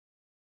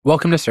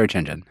Welcome to Search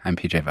Engine. I'm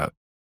PJ Vogt.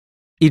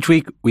 Each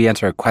week, we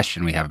answer a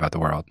question we have about the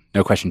world.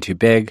 No question too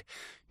big,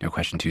 no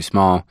question too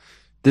small.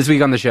 This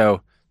week on the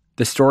show,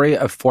 the story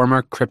of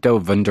former crypto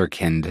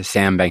wunderkind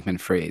Sam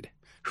Bankman-Fried,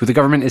 who the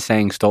government is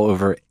saying stole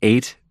over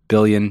 $8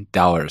 billion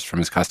from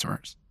his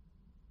customers.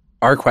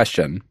 Our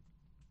question,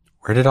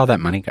 where did all that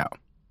money go?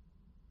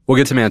 We'll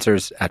get some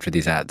answers after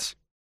these ads.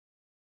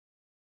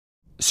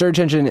 Search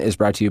Engine is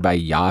brought to you by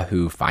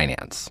Yahoo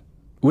Finance.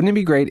 Wouldn't it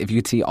be great if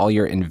you could see all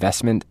your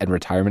investment and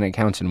retirement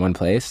accounts in one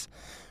place?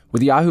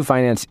 With Yahoo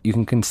Finance, you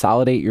can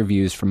consolidate your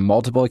views from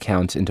multiple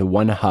accounts into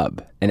one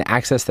hub and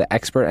access the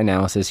expert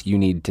analysis you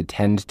need to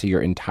tend to your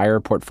entire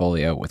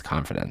portfolio with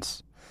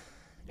confidence.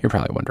 You're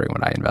probably wondering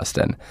what I invest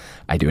in.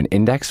 I do an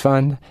index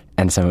fund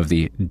and some of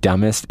the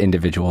dumbest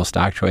individual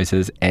stock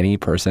choices any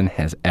person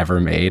has ever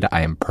made.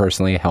 I am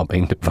personally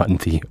helping to fund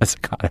the U.S.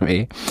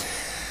 economy.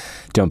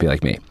 Don't be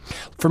like me.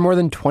 For more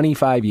than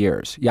 25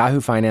 years, Yahoo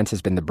Finance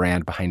has been the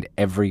brand behind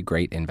every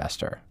great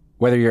investor.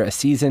 Whether you're a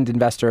seasoned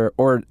investor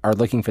or are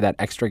looking for that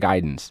extra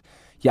guidance,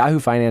 Yahoo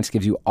Finance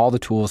gives you all the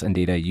tools and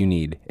data you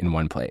need in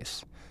one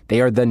place.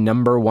 They are the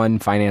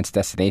 #1 finance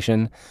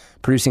destination,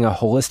 producing a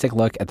holistic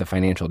look at the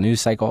financial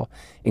news cycle,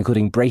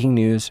 including breaking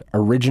news,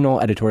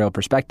 original editorial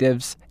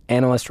perspectives,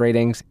 analyst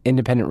ratings,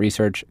 independent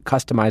research,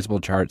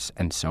 customizable charts,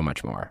 and so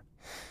much more.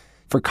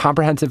 For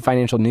comprehensive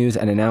financial news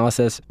and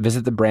analysis,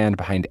 visit the brand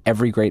behind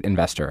every great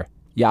investor,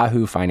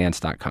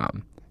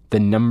 yahoofinance.com, the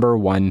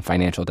 #1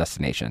 financial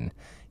destination,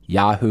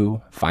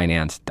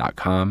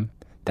 yahoofinance.com.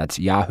 That's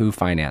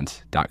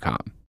yahoofinance.com.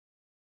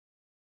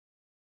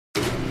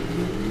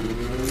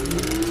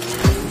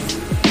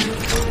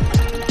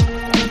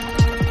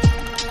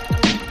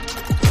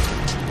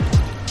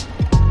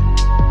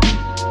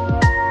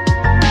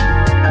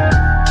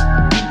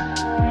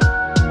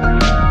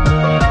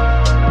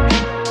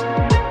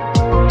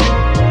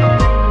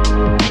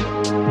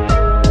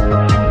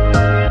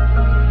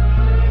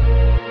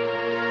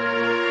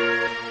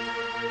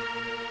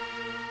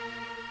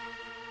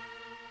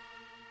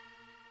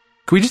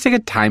 Can we just take a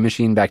time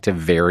machine back to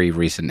very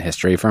recent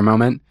history for a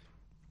moment?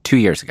 2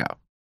 years ago.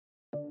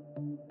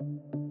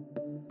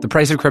 The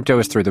price of crypto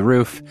is through the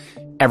roof.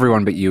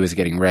 Everyone but you is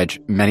getting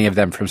rich, many of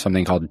them from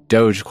something called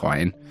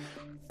Dogecoin.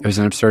 It was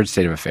an absurd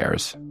state of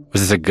affairs.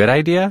 Was this a good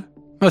idea?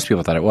 Most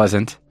people thought it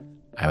wasn't.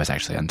 I was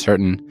actually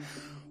uncertain.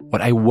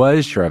 What I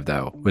was sure of,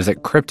 though, was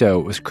that crypto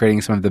was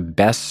creating some of the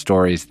best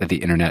stories that the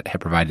internet had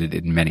provided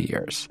in many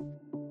years.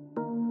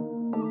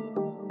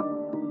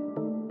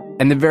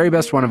 And the very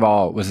best one of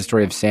all was the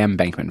story of Sam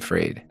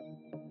Bankman-Fried.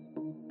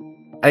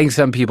 I think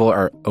some people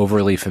are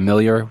overly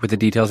familiar with the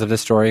details of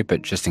this story,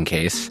 but just in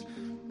case.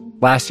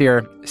 Last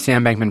year,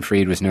 Sam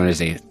Bankman-Fried was known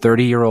as a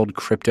 30-year-old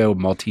crypto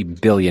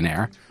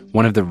multi-billionaire,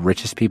 one of the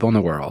richest people in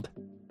the world.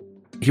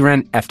 He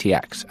ran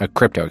FTX, a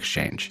crypto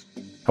exchange,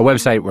 a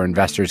website where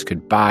investors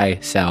could buy,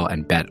 sell,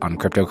 and bet on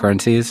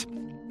cryptocurrencies.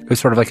 It was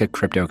sort of like a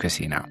crypto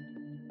casino.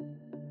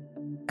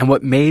 And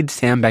what made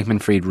Sam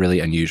Bankman-Fried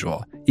really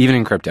unusual, even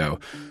in crypto,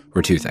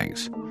 were two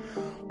things.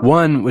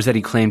 One was that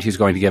he claimed he was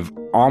going to give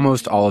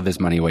almost all of his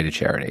money away to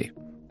charity,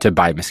 to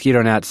buy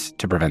mosquito nets,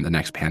 to prevent the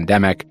next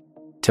pandemic,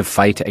 to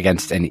fight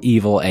against an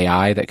evil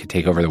AI that could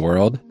take over the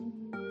world.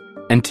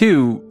 And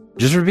two,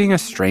 just for being a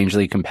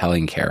strangely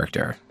compelling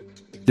character.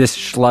 This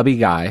schlubby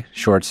guy,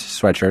 shorts,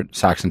 sweatshirt,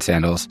 socks, and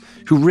sandals,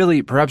 who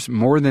really, perhaps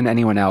more than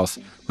anyone else,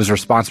 was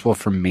responsible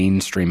for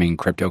mainstreaming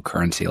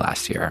cryptocurrency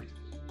last year.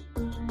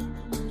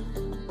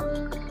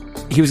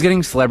 He was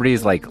getting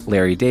celebrities like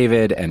Larry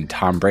David and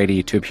Tom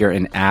Brady to appear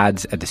in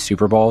ads at the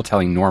Super Bowl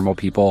telling normal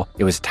people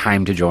it was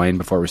time to join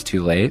before it was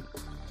too late.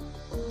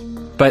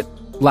 But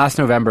last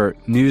November,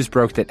 news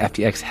broke that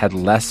FTX had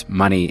less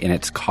money in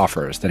its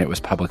coffers than it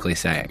was publicly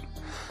saying.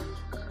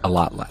 A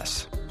lot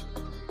less.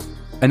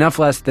 Enough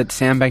less that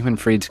Sam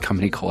Bankman-Fried's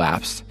company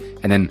collapsed,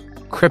 and then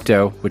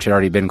crypto, which had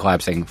already been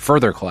collapsing,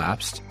 further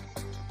collapsed.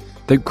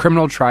 The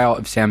criminal trial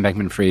of Sam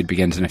Bankman-Fried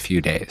begins in a few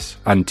days,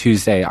 on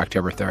Tuesday,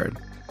 October 3rd.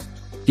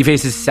 He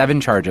faces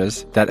 7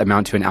 charges that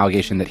amount to an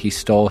allegation that he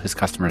stole his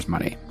customers'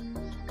 money.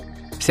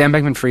 Sam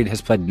Bankman-Fried has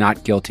pled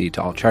not guilty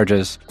to all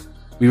charges.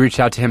 We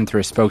reached out to him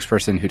through a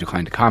spokesperson who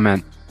declined to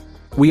comment.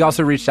 We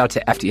also reached out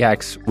to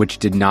FTX, which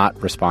did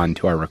not respond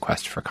to our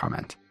request for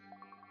comment.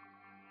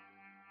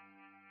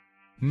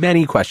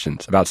 Many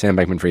questions about Sam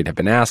Bankman-Fried have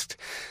been asked.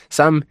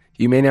 Some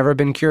you may never have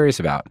been curious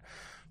about.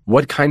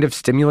 What kind of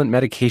stimulant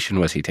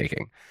medication was he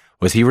taking?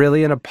 Was he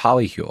really in a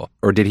polycule,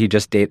 or did he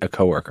just date a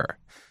coworker?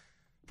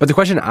 But the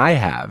question I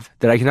have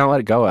that I cannot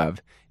let go of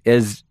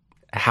is,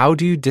 how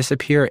do you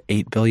disappear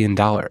 $8 billion?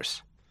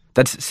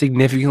 That's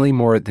significantly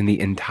more than the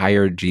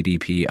entire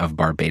GDP of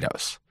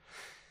Barbados.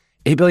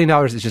 $8 billion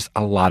is just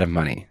a lot of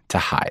money to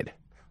hide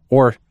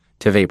or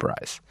to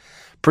vaporize,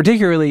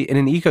 particularly in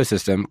an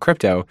ecosystem,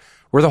 crypto,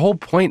 where the whole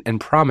point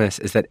and promise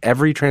is that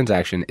every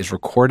transaction is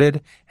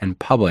recorded and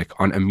public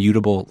on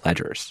immutable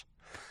ledgers.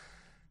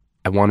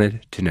 I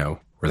wanted to know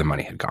where the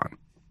money had gone.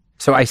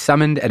 So I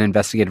summoned an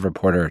investigative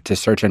reporter to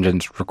Search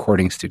Engine's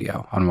recording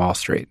studio on Wall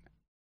Street.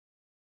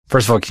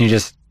 First of all, can you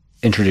just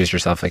introduce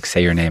yourself, like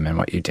say your name and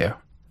what you do?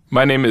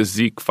 My name is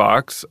Zeke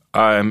Fox.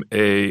 I'm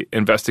an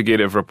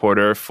investigative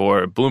reporter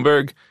for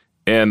Bloomberg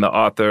and the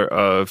author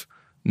of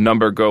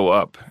Number Go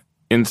Up,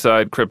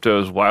 Inside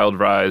Crypto's Wild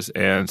Rise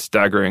and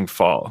Staggering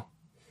Fall.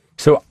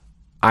 So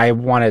I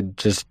want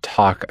to just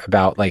talk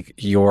about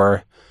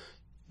your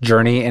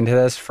journey into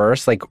this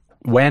first.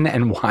 When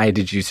and why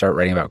did you start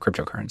writing about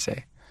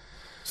cryptocurrency?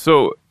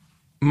 So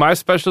my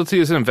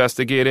specialty is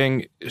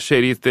investigating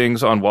shady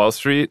things on Wall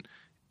Street.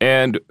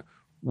 And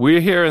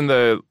we're here in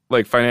the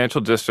financial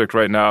district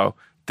right now.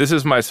 This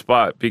is my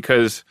spot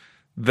because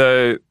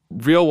the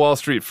real Wall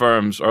Street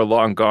firms are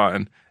long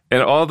gone.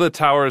 And all the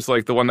towers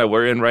like the one that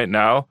we're in right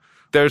now,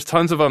 there's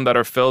tons of them that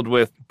are filled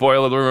with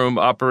boiler room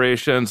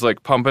operations,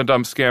 like pump and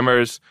dump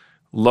scammers,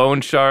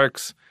 loan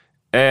sharks.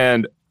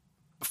 And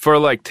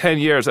for 10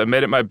 years, I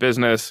made it my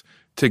business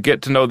to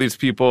get to know these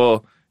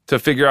people, to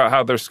figure out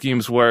how their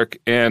schemes work,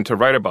 and to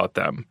write about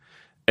them.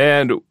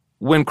 And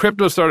when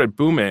crypto started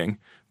booming,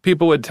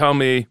 people would tell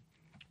me,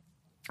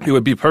 it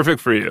would be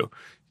perfect for you.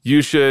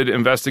 You should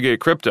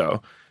investigate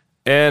crypto.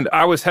 And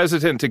I was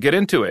hesitant to get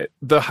into it.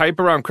 The hype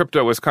around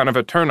crypto was kind of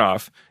a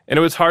turnoff, and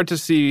it was hard to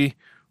see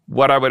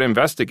what I would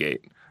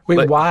investigate.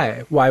 Wait,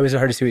 why? Why was it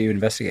hard to see what you would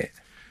investigate?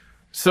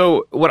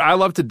 So what I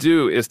love to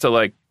do is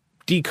to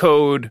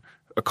decode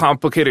a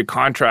complicated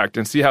contract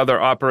and see how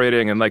they're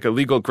operating in a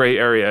legal gray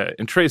area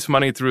and trace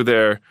money through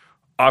their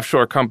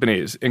offshore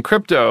companies. In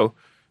crypto,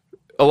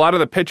 a lot of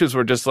the pitches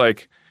were just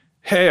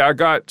hey, I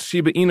got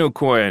Shiba Inu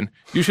coin.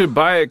 You should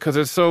buy it because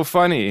it's so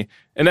funny.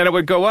 And then it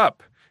would go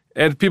up.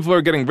 And people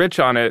are getting rich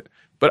on it.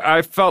 But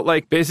I felt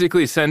like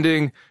basically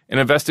sending an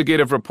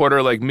investigative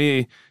reporter like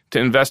me to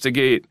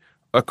investigate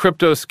a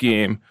crypto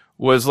scheme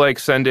was like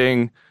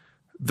sending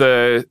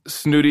the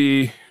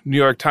snooty New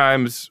York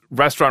Times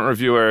restaurant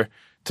reviewer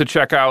to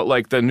check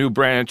out the new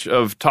branch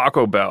of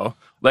Taco Bell.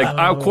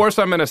 Of course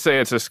I'm going to say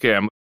it's a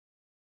scam.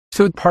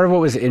 So part of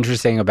what was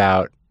interesting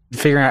about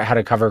figuring out how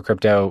to cover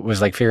crypto was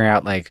figuring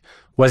out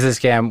was it a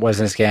scam,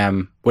 wasn't a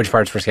scam, which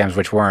parts were scams,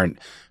 which weren't.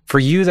 For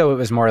you, though, it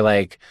was more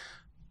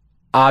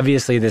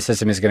obviously the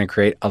system is going to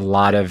create a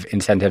lot of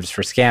incentives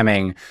for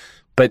scamming,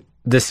 but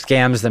the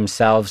scams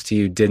themselves to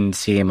you didn't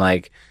seem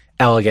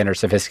elegant or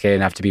sophisticated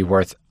enough to be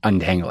worth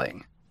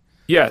untangling.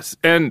 Yes.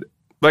 And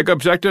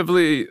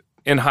objectively,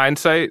 in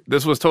hindsight,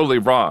 this was totally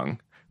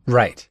wrong.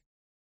 Right.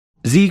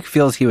 Zeke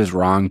feels he was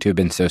wrong to have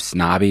been so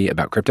snobby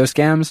about crypto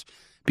scams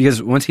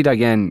because once he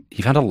dug in,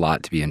 he found a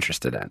lot to be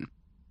interested in.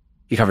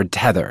 He covered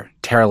Tether,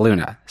 Terra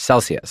Luna,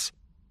 Celsius.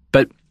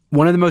 But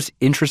one of the most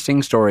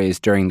interesting stories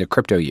during the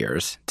crypto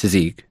years, to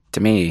Zeke,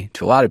 to me,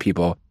 to a lot of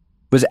people,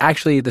 was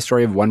actually the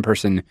story of one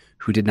person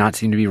who did not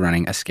seem to be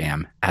running a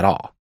scam at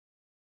all.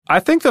 I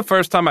think the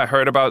first time I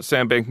heard about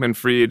Sam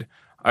Bankman-Fried,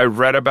 I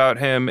read about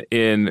him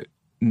in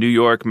New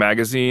York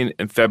Magazine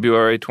in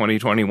February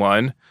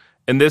 2021.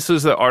 And this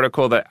is the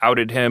article that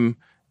outed him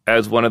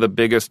as one of the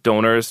biggest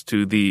donors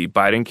to the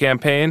Biden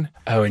campaign.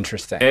 Oh,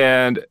 interesting.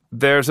 And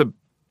there's a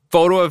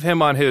photo of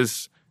him on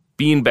his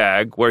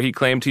beanbag where he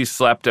claimed he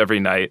slept every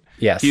night.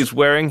 Yes. He's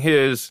wearing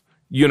his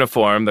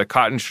uniform, the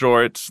cotton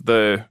shorts,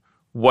 the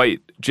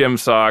white gym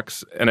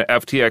socks, and an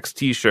FTX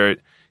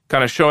t-shirt,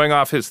 kind of showing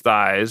off his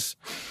thighs.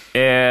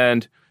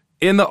 And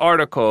in the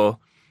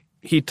article,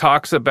 he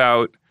talks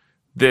about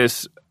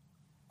this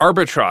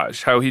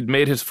arbitrage, how he'd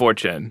made his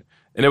fortune.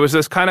 And it was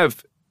this kind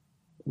of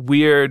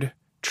weird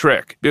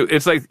trick.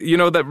 It's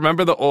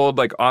remember the old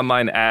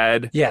online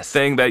ad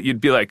thing that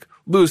you'd be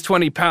lose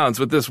 20 pounds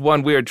with this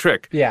one weird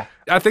trick. Yeah.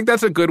 I think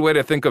that's a good way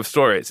to think of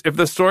stories. If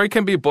the story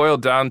can be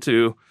boiled down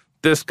to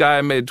this guy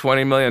made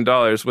 $20 million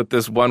with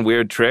this one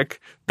weird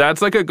trick,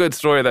 that's a good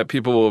story that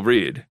people will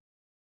read.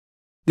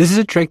 This is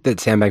a trick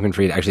that Sam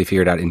Bankman-Fried actually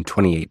figured out in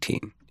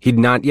 2018. He'd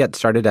not yet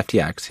started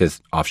FTX,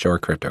 his offshore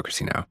crypto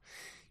casino.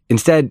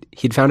 Instead,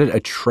 he'd founded a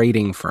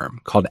trading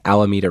firm called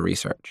Alameda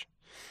Research.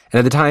 And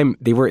at the time,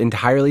 they were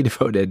entirely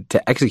devoted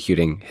to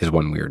executing his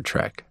one weird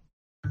trick.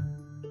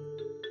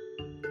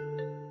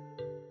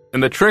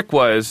 And the trick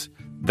was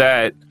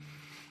that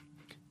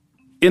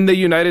in the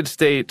United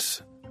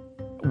States,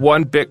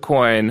 one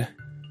Bitcoin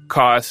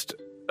cost,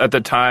 at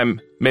the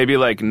time, maybe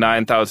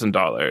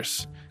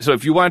 $9,000. So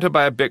if you wanted to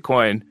buy a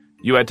Bitcoin,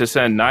 you had to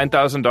send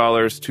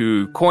 $9,000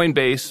 to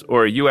Coinbase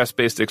or a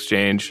US-based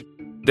exchange.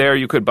 There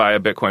you could buy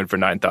a Bitcoin for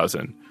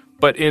 $9,000.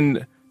 But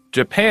in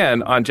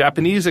Japan, on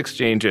Japanese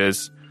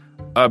exchanges,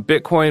 a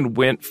Bitcoin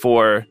went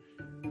for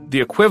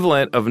the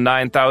equivalent of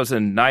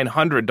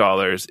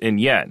 $9,900 in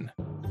yen.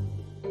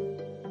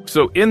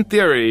 So in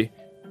theory,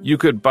 you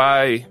could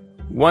buy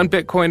one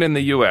Bitcoin in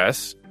the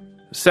US,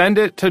 send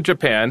it to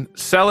Japan,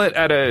 sell it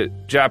at a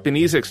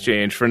Japanese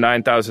exchange for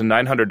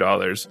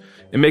 $9,900,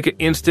 and make an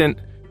instant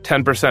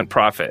 10%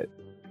 profit.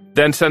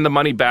 Then send the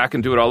money back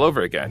and do it all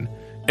over again.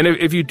 And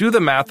if you do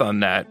the math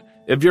on that,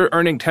 if you're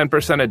earning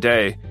 10% a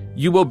day,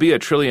 you will be a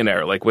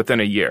trillionaire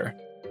within a year.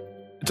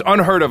 It's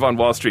unheard of on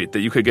Wall Street that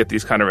you could get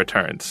these kind of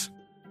returns.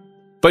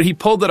 But he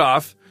pulled it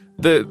off.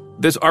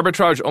 This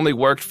arbitrage only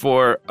worked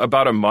for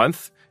about a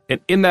month.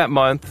 And in that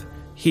month,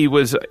 he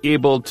was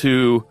able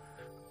to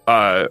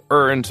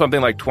earn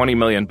something like $20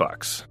 million.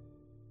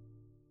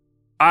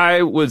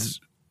 I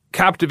was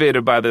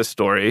captivated by this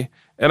story.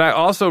 And I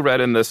also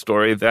read in this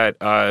story that,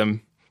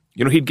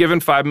 he'd given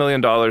 $5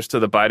 million to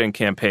the Biden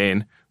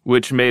campaign,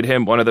 which made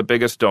him one of the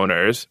biggest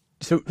donors.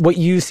 So what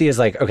you see is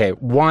like, okay,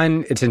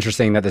 one, it's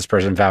interesting that this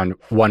person found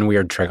one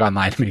weird trick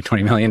online to make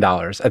 $20 million,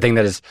 a thing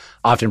that is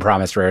often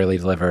promised, rarely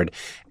delivered.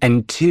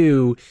 And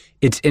two,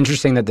 it's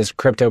interesting that this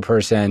crypto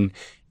person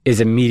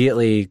is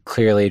immediately,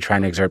 clearly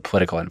trying to exert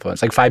political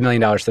influence. Like $5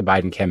 million to the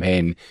Biden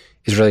campaign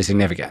is really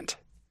significant.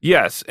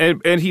 Yes.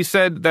 And he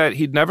said that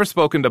he'd never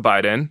spoken to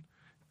Biden.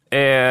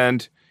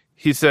 And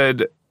he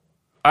said,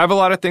 I have a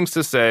lot of things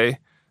to say.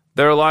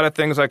 There are a lot of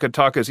things I could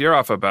talk his ear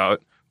off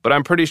about, but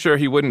I'm pretty sure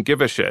he wouldn't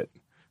give a shit.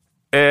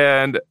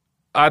 And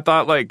I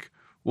thought, like,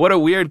 what a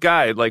weird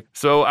guy. Like,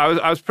 so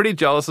I was pretty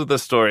jealous of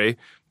this story,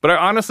 but I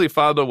honestly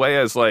filed away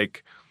as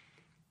like,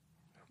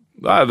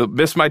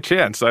 missed my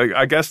chance.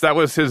 I guess that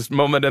was his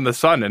moment in the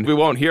sun, and we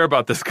won't hear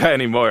about this guy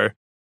anymore.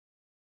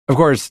 Of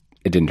course,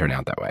 it didn't turn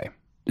out that way.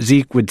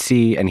 Zeke would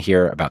see and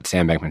hear about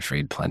Sam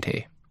Bankman-Fried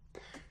plenty.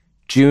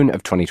 June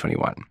of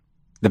 2021.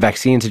 The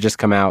vaccines had just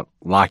come out.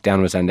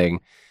 Lockdown was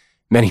ending.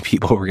 Many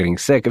people were getting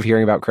sick of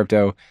hearing about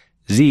crypto.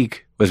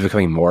 Zeke was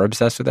becoming more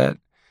obsessed with it.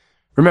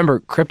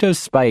 Remember, crypto's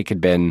spike had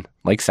been,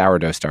 like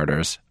sourdough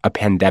starters, a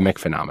pandemic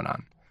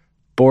phenomenon.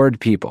 Bored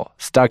people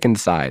stuck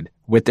inside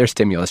with their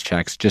stimulus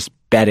checks just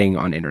betting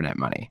on internet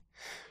money.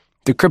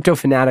 The crypto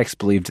fanatics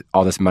believed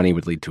all this money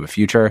would lead to a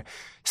future.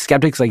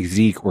 Skeptics like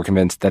Zeke were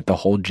convinced that the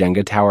whole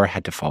Jenga tower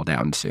had to fall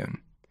down soon.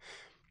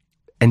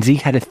 And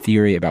Zeke had a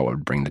theory about what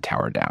would bring the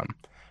tower down,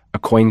 a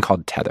coin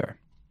called Tether.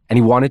 And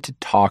he wanted to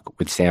talk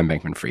with Sam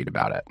Bankman-Fried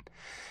about it.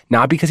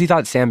 Not because he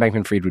thought Sam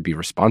Bankman-Fried would be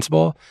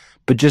responsible,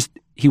 but just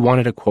he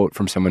wanted a quote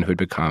from someone who had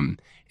become,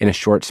 in a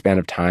short span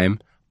of time,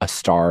 a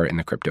star in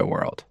the crypto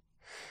world.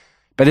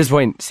 By this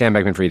point, Sam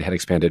Bankman-Fried had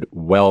expanded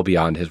well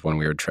beyond his one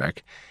weird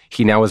trick.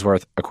 He now was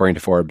worth, according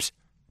to Forbes,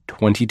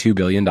 $22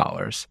 billion.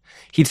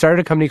 He'd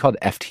started a company called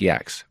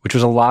FTX, which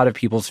was a lot of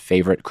people's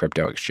favorite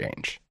crypto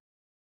exchange.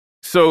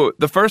 So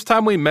the first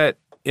time we met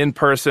in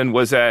person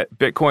was at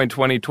Bitcoin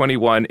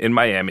 2021 in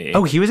Miami.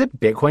 Oh, he was at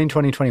Bitcoin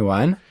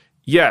 2021?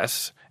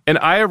 Yes. And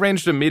I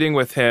arranged a meeting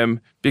with him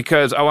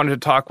because I wanted to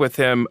talk with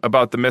him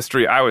about the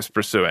mystery I was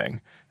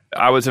pursuing.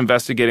 I was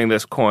investigating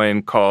this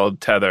coin called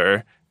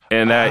Tether,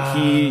 and that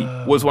he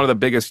was one of the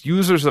biggest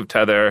users of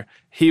Tether.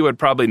 He would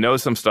probably know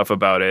some stuff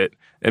about it,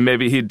 and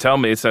maybe he'd tell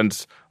me,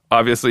 since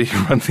obviously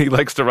he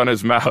likes to run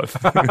his mouth.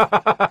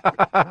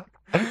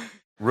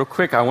 Real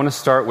quick, I want to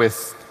start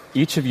with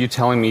each of you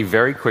telling me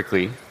very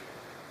quickly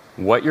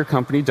what your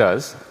company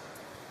does,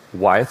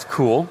 why it's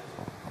cool.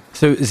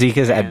 So Zeke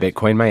is at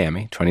Bitcoin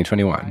Miami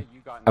 2021.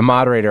 A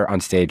moderator on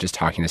stage is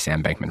talking to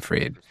Sam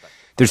Bankman-Fried.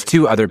 There's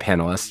two other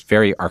panelists,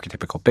 very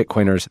archetypical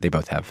Bitcoiners. They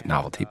both have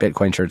novelty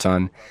Bitcoin shirts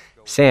on.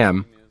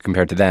 Sam,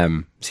 compared to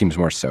them, seems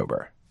more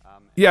sober.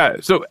 Yeah,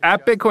 so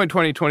at Bitcoin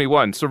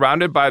 2021,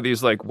 surrounded by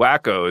these like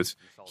wackos,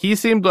 he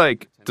seemed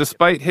like,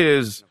 despite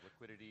his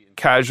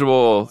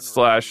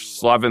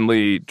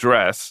casual/slovenly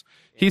dress,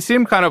 he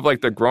seemed kind of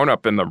like the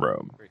grown-up in the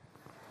room.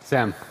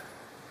 Sam.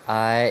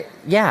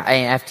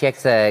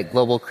 FTX, a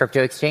global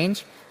crypto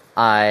exchange.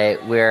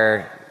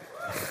 We're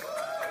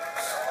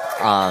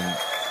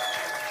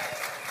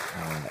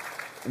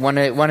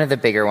one of the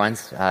bigger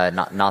ones,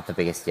 not the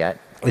biggest yet.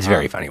 It's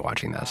very funny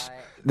watching this.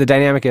 The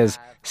dynamic is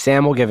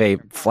Sam will give a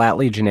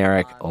flatly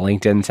generic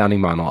LinkedIn-sounding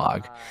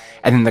monologue,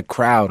 and then the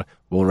crowd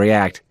will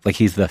react like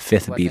he's the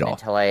fifth Beatle.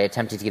 Until I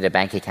attempted to get a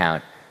bank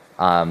account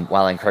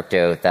while in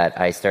crypto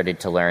that I started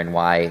to learn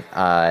why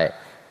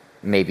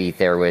maybe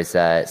there was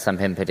some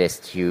impetus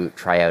to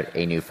try out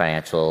a new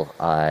financial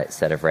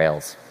set of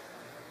rails.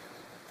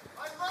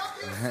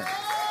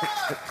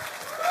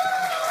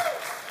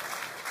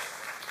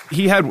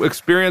 He had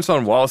experience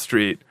on Wall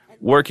Street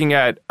working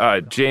at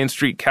Jane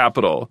Street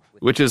Capital,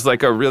 which is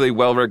like a really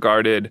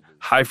well-regarded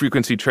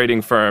high-frequency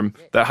trading firm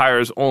that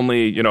hires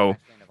only,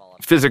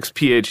 physics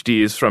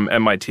PhDs from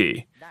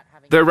MIT.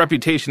 Their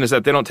reputation is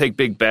that they don't take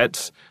big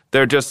bets.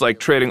 They're just like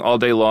trading all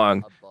day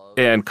long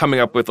and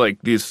coming up with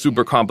like these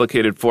super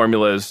complicated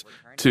formulas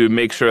to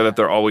make sure that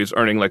they're always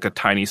earning like a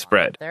tiny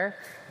spread.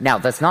 Now,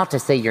 that's not to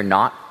say you're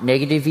not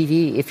negative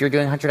EV if you're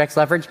doing 100x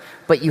leverage,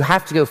 but you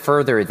have to go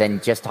further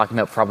than just talking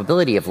about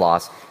probability of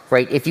loss,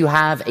 right? If you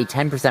have a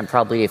 10%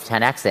 probability of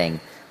 10xing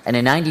and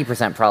a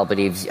 90%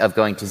 probability of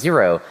going to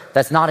zero,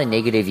 that's not a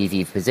negative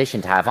EV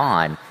position to have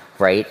on,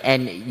 right?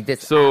 And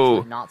that's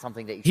not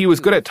something that he was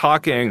good at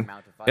talking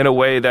in a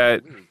way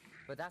that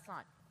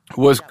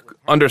was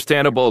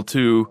understandable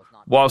to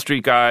Wall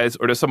Street guys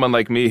or to someone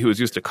like me who was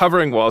used to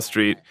covering Wall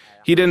Street.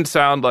 He didn't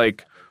sound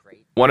like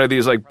one of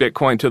these like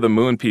Bitcoin to the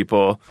moon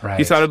people. Right.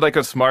 He sounded like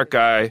a smart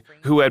guy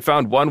who had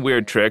found one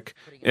weird trick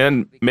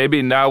and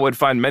maybe now would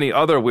find many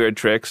other weird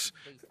tricks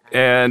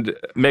and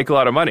make a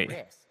lot of money.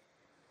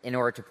 In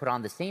order to put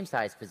on the same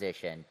size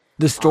position.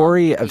 The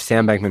story of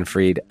Sam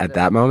Bankman-Fried at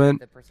that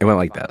moment, it went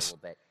like this.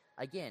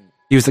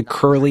 He was a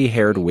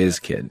curly-haired whiz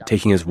kid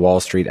taking his Wall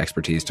Street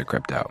expertise to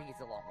crypto.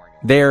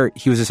 There,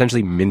 he was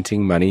essentially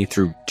minting money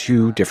through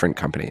two different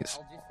companies.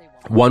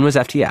 One was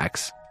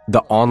FTX,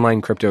 the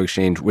online crypto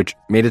exchange, which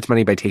made its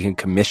money by taking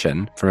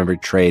commission from every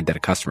trade that a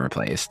customer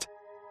placed.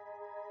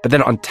 But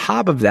then on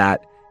top of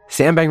that,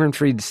 Sam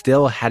Bankman-Fried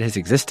still had his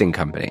existing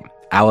company,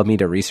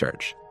 Alameda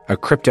Research, a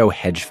crypto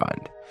hedge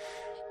fund.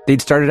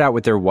 They'd started out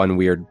with their one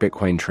weird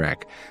Bitcoin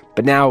trick,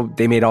 but now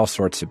they made all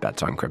sorts of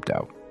bets on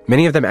crypto,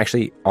 many of them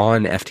actually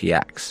on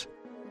FTX.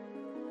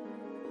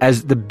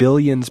 As the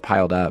billions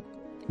piled up,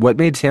 what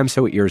made Sam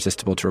so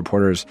irresistible to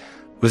reporters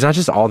was not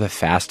just all the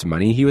fast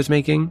money he was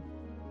making,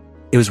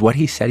 it was what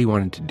he said he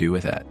wanted to do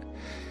with it.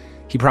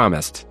 He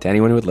promised to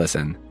anyone who would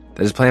listen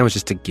that his plan was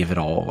just to give it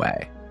all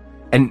away.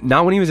 And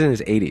not when he was in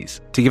his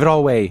 80s, to give it all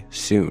away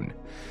soon.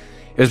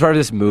 It was part of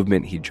this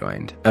movement he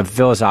joined, a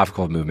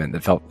philosophical movement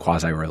that felt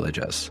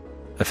quasi-religious,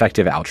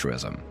 effective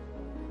altruism.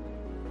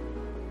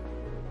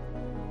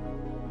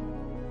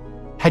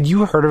 Had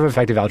you heard of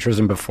effective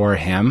altruism before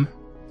him?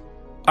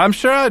 I'm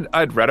sure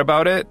I'd read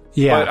about it,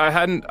 yeah, but I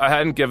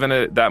hadn't given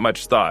it that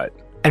much thought.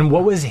 And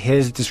what was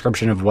his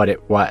description of what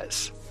it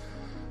was?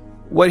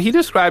 What he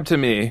described to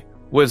me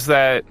was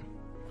that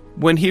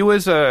when he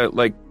was a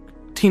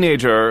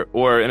teenager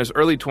or in his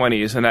early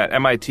 20s and at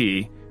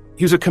MIT,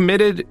 he was a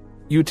committed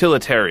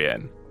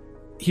utilitarian.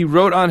 He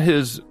wrote on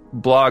his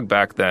blog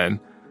back then,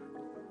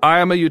 "I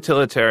am a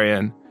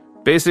utilitarian.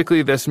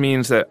 Basically, this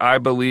means that I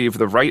believe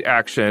the right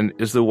action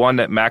is the one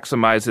that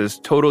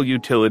maximizes total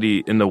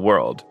utility in the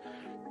world.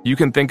 You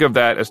can think of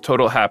that as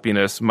total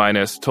happiness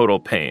minus total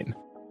pain."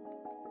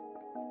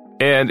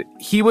 And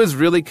he was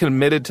really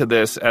committed to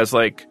this as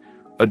a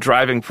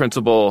driving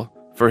principle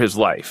for his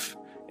life.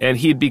 And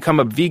he'd become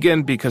a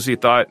vegan because he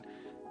thought,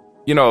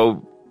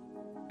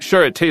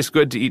 sure, it tastes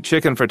good to eat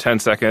chicken for 10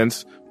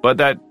 seconds, but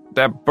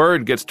that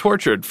bird gets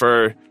tortured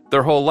for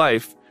their whole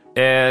life,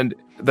 and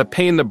the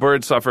pain the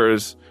bird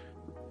suffers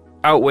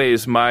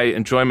outweighs my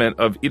enjoyment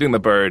of eating the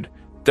bird,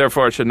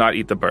 therefore I should not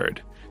eat the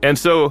bird. And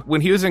so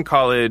when he was in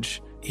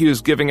college, he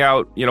was giving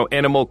out,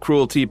 animal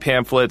cruelty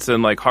pamphlets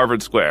in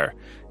Harvard Square.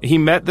 He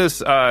met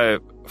this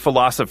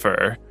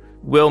philosopher,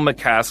 Will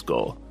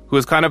MacAskill, who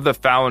was kind of the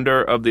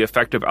founder of the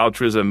effective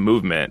altruism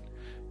movement.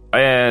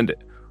 And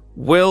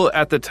Will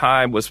at the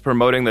time was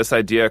promoting this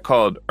idea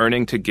called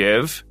earning to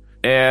give.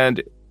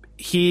 And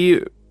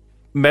he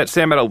met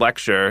Sam at a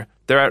lecture.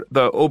 They're at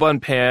the Oban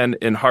Pan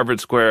in Harvard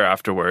Square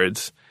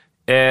afterwards.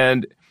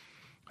 And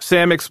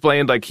Sam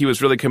explained he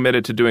was really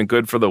committed to doing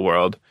good for the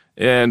world.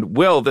 And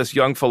Will, this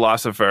young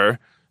philosopher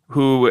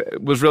who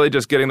was really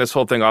just getting this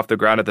whole thing off the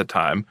ground at the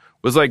time,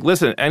 was like,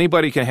 listen,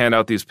 anybody can hand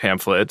out these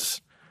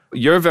pamphlets.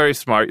 You're very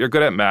smart. You're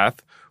good at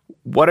math.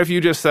 What if you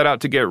just set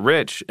out to get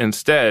rich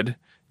instead?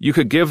 You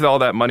could give all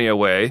that money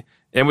away,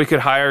 and we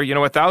could hire,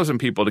 1,000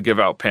 people to give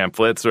out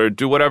pamphlets or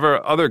do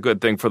whatever other good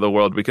thing for the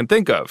world we can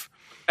think of.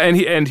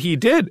 And he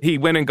did. He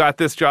went and got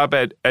this job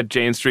at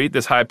Jane Street,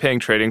 this high-paying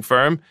trading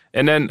firm.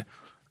 And then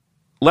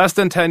less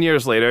than 10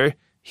 years later,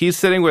 he's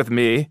sitting with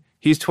me.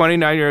 He's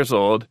 29 years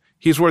old.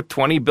 He's worth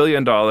 $20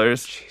 billion.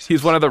 Jesus.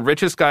 He's one of the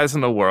richest guys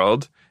in the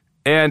world.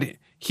 And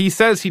he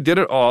says he did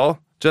it all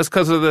just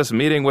because of this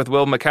meeting with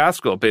Will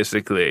MacAskill,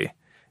 basically.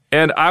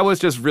 And I was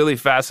just really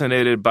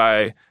fascinated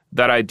by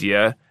that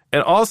idea,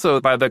 and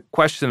also by the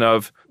question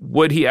of,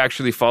 would he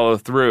actually follow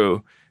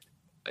through,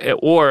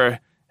 or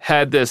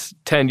had this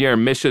 10-year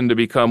mission to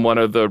become one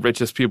of the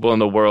richest people in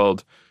the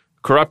world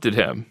corrupted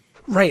him?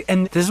 Right,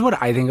 and this is what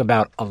I think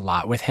about a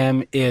lot with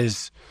him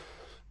is,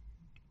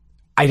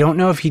 I don't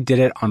know if he did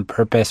it on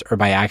purpose or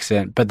by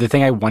accident, but the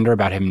thing I wonder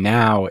about him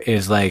now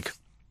is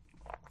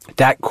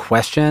that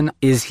question,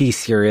 is he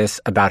serious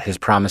about his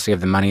promise to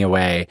give the money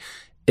away,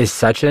 is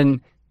such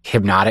an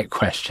hypnotic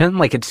question.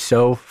 It's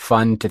so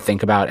fun to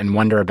think about and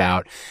wonder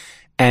about.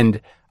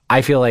 And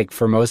I feel like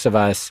for most of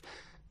us,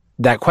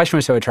 that question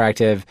was so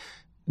attractive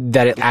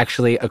that it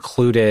actually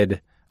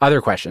occluded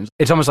other questions.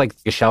 It's almost like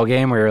a shell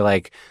game where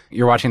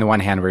you're watching the one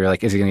hand where you're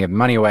like, is he going to give the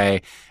money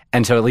away?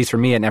 And so at least for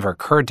me, it never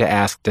occurred to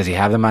ask, does he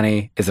have the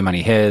money? Is the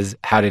money his?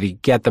 How did he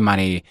get the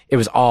money? It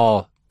was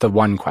all the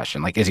one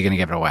question, is he going to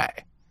give it away?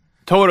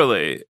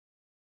 Totally.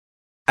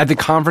 At the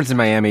conference in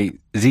Miami,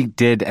 Zeke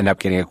did end up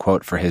getting a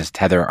quote for his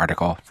Tether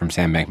article from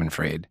Sam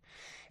Bankman-Fried.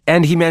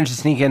 And he managed to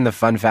sneak in the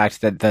fun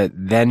fact that the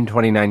then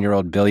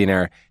 29-year-old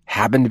billionaire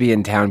happened to be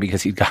in town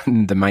because he'd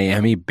gotten the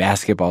Miami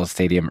basketball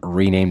stadium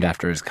renamed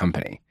after his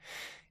company.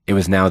 It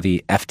was now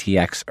the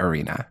FTX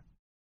Arena.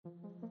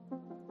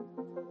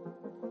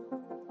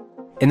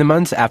 In the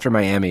months after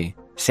Miami,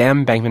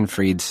 Sam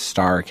Bankman-Fried's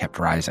star kept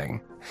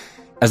rising.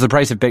 As the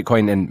price of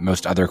Bitcoin and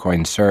most other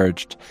coins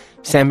surged,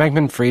 Sam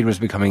Bankman-Fried was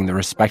becoming the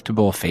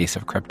respectable face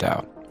of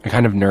crypto, a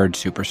kind of nerd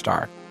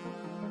superstar.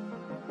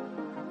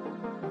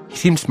 He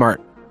seemed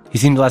smart. He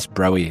seemed less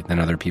bro-y than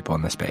other people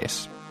in the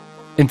space.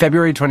 In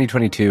February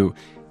 2022,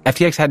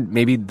 FTX had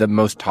maybe the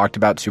most talked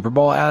about Super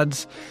Bowl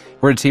ads,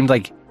 where it seemed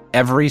like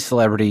every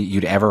celebrity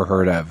you'd ever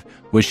heard of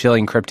was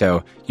shilling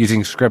crypto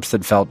using scripts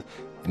that felt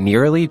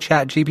nearly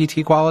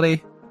ChatGPT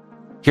quality.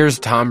 Here's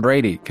Tom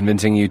Brady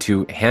convincing you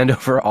to hand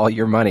over all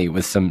your money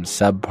with some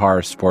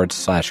subpar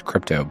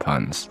sports/crypto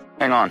puns.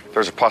 Hang on,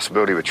 there's a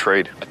possibility of a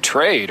trade. A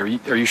trade? Are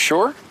you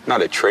sure?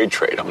 Not a trade.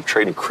 I'm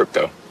trading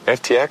crypto.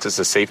 FTX is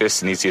the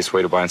safest and easiest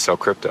way to buy and sell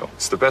crypto.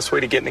 It's the best way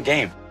to get in the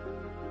game.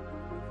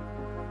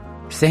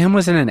 Sam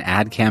was in an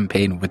ad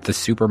campaign with the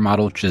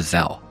supermodel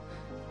Giselle.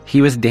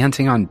 He was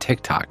dancing on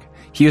TikTok.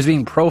 He was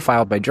being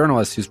profiled by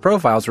journalists whose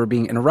profiles were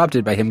being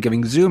interrupted by him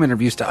giving Zoom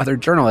interviews to other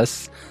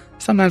journalists,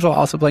 sometimes while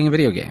also playing a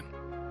video game.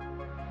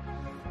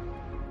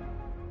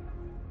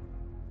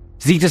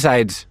 Zeke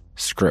decides,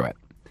 screw it.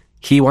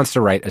 He wants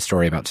to write a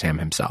story about Sam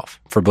himself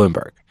for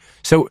Bloomberg.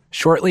 So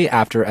shortly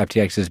after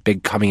FTX's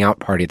big coming out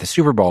party at the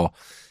Super Bowl,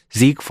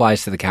 Zeke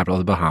flies to the capital of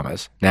the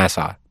Bahamas,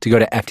 Nassau, to go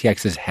to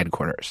FTX's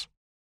headquarters.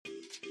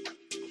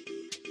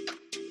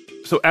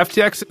 So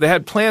FTX, they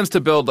had plans to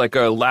build like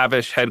a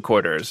lavish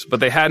headquarters, but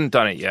they hadn't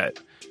done it yet.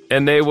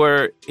 And they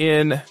were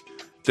in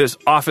this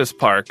office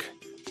park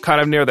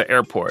kind of near the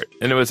airport.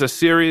 And it was a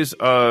series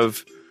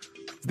of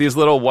these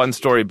little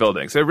one-story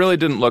buildings. It really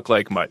didn't look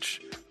like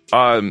much.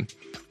 And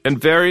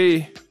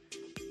very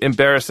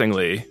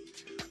embarrassingly,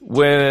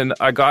 when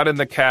I got in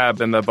the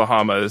cab in the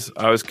Bahamas,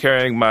 I was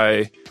carrying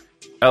my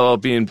LL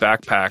Bean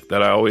backpack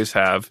that I always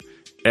have.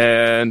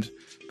 And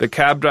the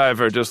cab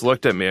driver just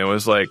looked at me and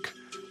was like,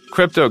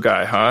 "Crypto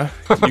guy, huh?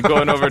 You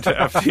going over to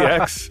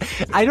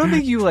FTX?" I don't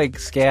think you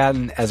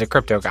scan as a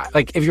crypto guy.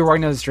 If you're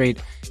walking down the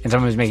street and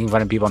someone was making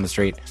fun of people on the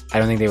street, I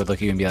don't think they would look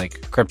at you and be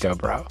like, "Crypto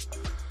bro."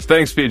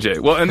 Thanks, PJ.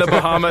 Well, in the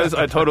Bahamas,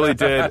 I totally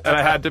did. And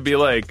I had to be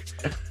like,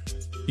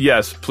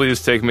 "Yes,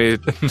 please take me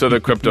to the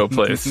crypto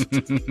place.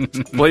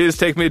 Please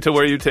take me to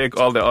where you take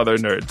all the other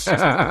nerds."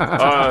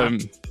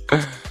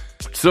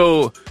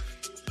 So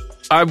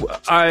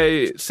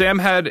Sam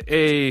had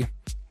a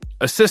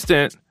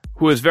assistant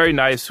who was very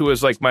nice, who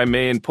was my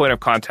main point of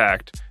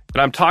contact.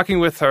 And I'm talking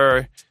with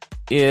her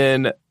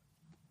in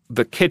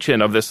the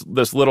kitchen of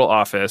this little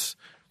office.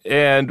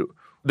 And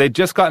they'd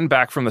just gotten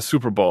back from the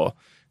Super Bowl.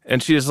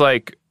 And she's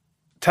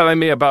telling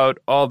me about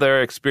all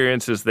their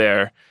experiences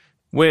there.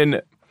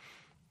 When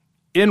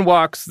in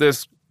walks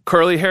this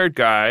curly-haired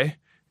guy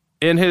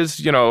in his,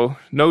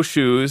 no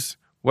shoes,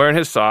 wearing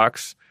his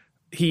socks.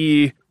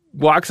 He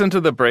walks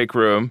into the break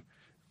room,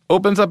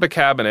 opens up a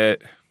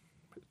cabinet,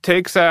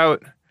 takes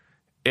out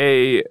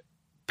a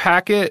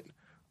packet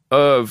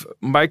of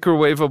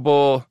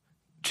microwavable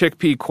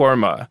chickpea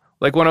korma,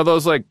 one of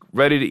those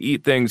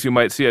ready-to-eat things you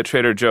might see at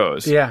Trader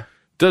Joe's. Yeah.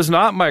 Does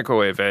not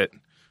microwave it,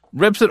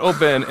 rips it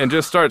open, and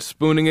just starts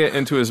spooning it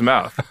into his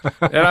mouth.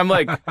 And I'm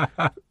like,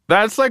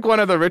 that's one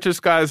of the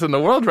richest guys in the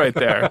world right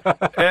there.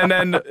 And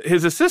then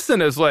his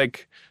assistant is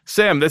like,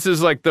 "Sam, this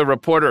is the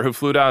reporter who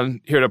flew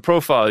down here to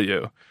profile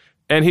you."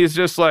 And he's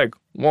just like,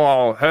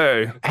 "Well,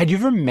 hey." Had you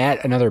ever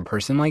met another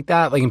person like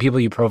that? In people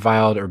you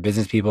profiled or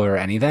business people or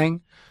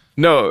anything?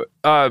 No,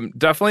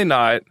 definitely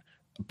not.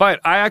 But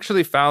I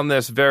actually found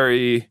this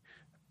very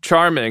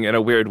charming in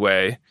a weird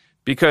way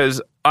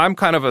because I'm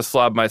kind of a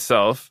slob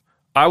myself.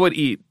 I would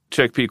eat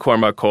chickpea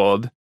korma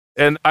cold.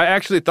 And I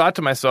actually thought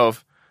to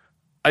myself,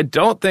 I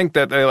don't think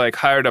that they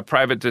hired a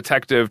private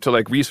detective to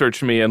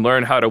research me and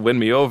learn how to win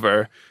me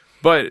over.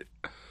 But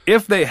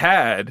if they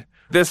had,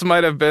 this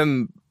might have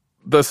been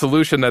the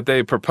solution that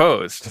they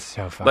proposed. That's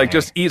so funny.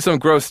 Just eat some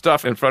gross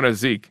stuff in front of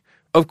Zeke.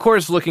 Of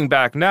course, looking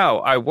back now,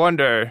 I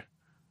wonder,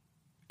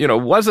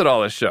 was it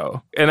all a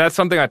show? And that's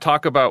something I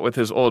talk about with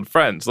his old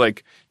friends.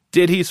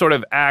 Did he sort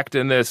of act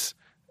in this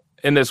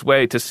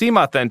way to seem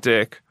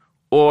authentic,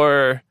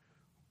 or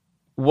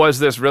was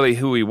this really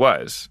who he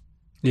was?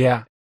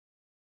 Yeah.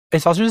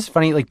 It's also just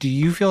funny, do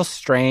you feel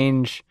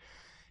strange?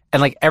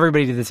 And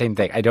everybody did the same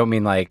thing. I don't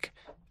mean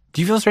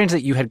do you feel strange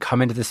that you had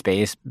come into the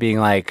space being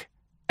I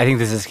think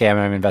this is a scam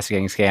and I'm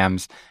investigating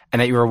scams, and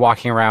that you were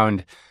walking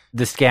around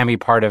the scammy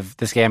part of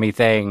the scammy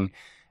thing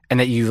and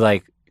that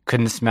you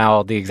couldn't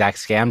smell the exact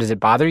scam? Does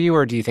it bother you,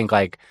 or do you think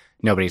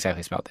nobody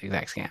exactly smelled the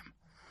exact scam?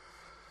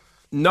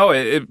 No,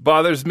 it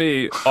bothers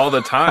me all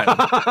the time.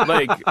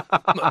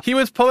 He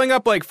was pulling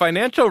up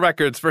financial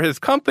records for his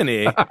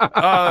company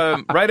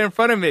right in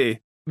front of me.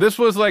 This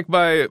was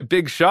my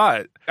big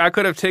shot. I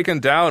could have taken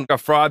down a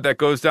fraud that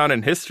goes down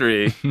in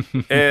history,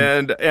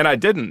 and I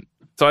didn't.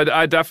 So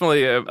I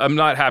definitely, I'm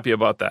not happy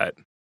about that.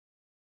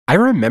 I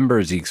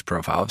remember Zeke's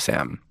profile of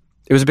Sam.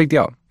 It was a big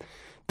deal.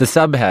 The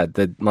subhead,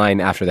 the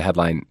line after the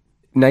headline,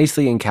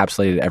 nicely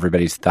encapsulated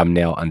everybody's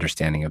thumbnail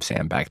understanding of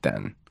Sam back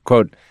then.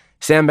 Quote,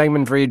 "Sam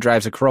Bankman-Fried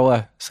drives a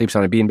Corolla, sleeps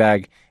on a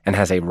beanbag, and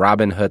has a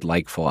Robin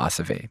Hood-like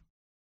philosophy."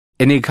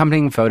 In the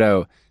accompanying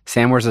photo,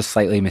 Sam wears a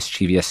slightly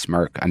mischievous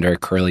smirk under a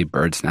curly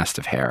bird's nest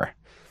of hair.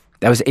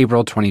 That was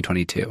April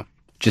 2022,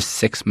 just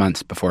 6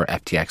 months before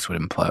FTX would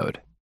implode.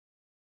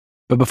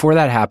 But before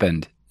that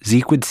happened,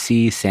 Zeke would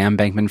see Sam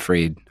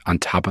Bankman-Fried on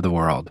top of the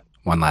world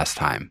one last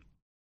time.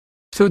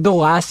 So the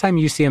last time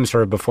you see him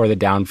sort of before the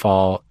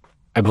downfall,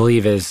 I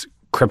believe, is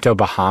Crypto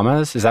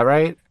Bahamas. Is that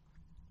right?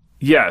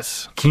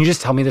 Yes. Can you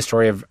just tell me the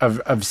story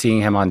of seeing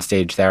him on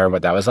stage there and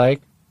what that was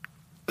like?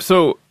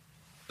 So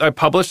I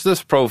published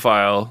this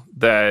profile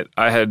that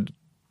I had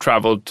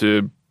traveled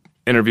to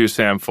interview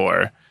Sam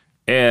for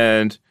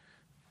and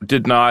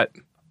did not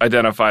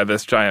identify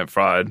this giant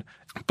fraud.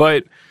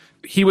 But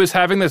he was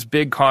having this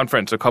big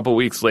conference a couple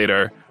weeks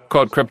later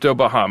called Crypto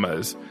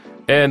Bahamas.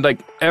 And like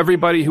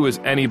everybody who was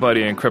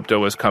anybody in crypto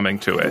was coming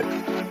to it.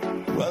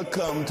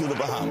 Welcome to the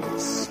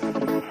Bahamas.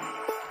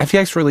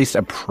 FTX released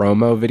a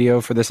promo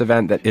video for this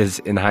event that is,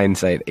 in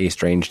hindsight, a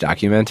strange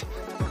document.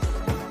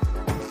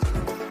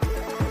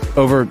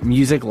 Over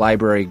music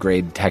library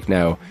grade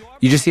techno,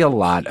 you just see a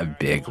lot of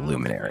big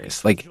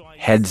luminaries, like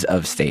heads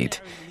of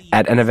state,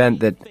 at an event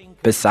that,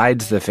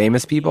 besides the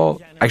famous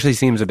people, actually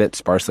seems a bit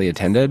sparsely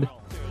attended.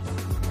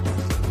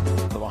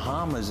 The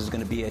Bahamas is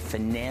going to be a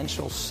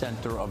financial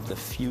center of the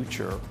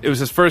future. It was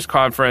his first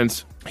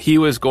conference. He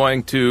was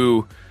going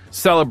to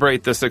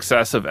celebrate the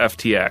success of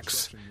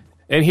FTX.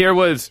 And here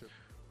was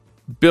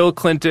Bill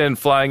Clinton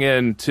flying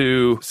in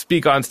to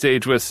speak on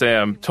stage with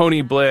Sam,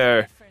 Tony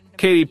Blair,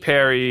 Katy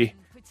Perry,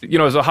 it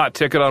was a hot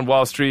ticket on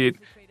Wall Street.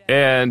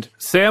 And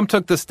Sam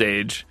took the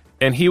stage,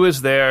 and he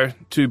was there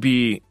to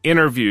be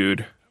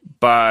interviewed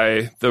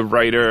by the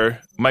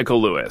writer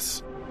Michael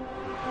Lewis.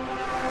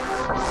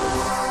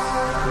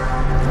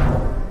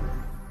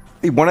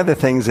 One of the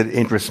things that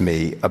interests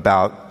me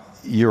about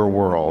your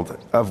world,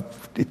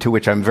 to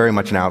which I'm very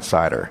much an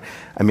outsider.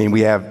 I mean,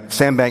 we have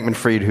Sam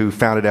Bankman-Fried, who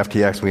founded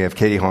FTX. We have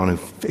Katie Haun,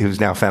 who's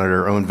now founded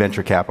her own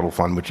venture capital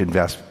fund, which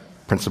invests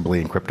principally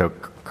in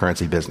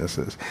cryptocurrency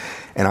businesses.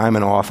 And I'm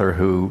an author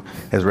who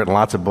has written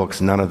lots of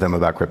books, none of them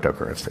about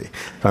cryptocurrency.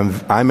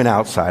 So I'm an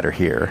outsider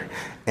here.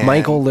 And,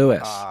 Michael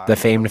Lewis, the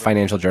famed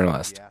financial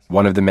journalist,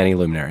 one of the many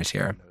luminaries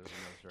here.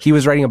 He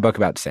was writing a book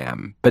about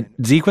Sam, but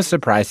Zeke was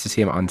surprised to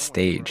see him on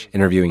stage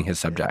interviewing his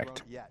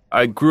subject.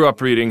 I grew up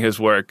reading his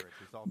work,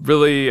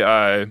 really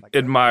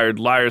admired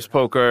Liar's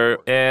Poker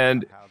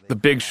and The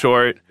Big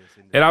Short,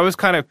 and I was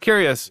kind of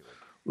curious,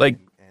 like,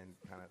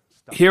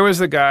 here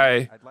was a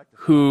guy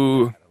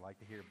who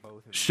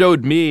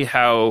showed me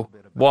how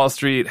Wall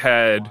Street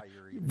had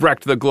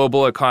wrecked the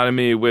global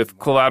economy with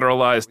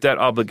collateralized debt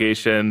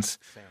obligations.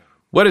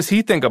 What does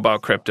he think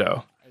about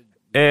crypto?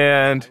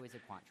 And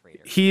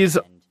he's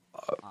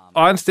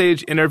on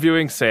stage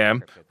interviewing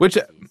Sam, which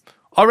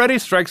already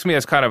strikes me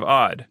as kind of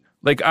odd.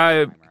 Like,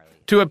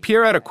 to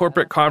appear at a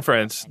corporate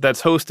conference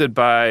that's hosted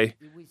by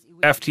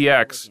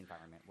FTX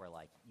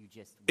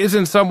is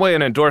in some way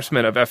an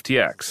endorsement of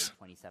FTX.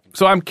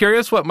 So I'm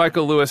curious what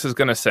Michael Lewis is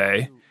going to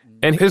say.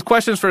 And his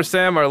questions for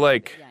Sam are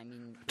like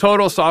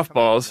total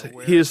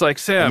softballs. He's like,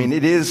 Sam. I mean,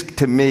 it is,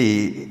 to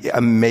me,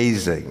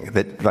 amazing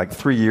that like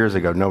 3 years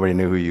ago, nobody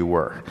knew who you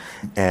were.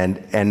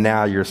 And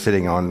now you're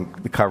sitting on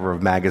the cover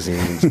of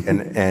magazines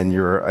and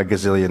you're a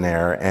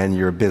gazillionaire and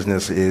your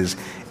business is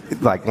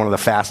like one of the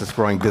fastest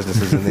growing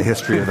businesses in the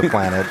history of the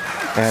planet.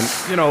 And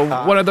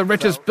one of the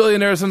richest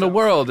billionaires in the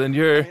world, and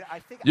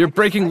you're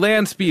breaking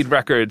land speed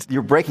records.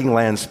 You're breaking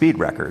land speed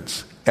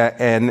records.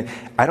 And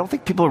I don't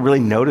think people are really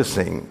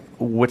noticing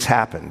what's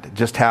happened,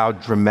 just how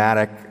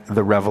dramatic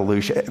the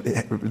revolution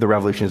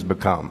has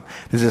become.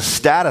 There's a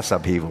status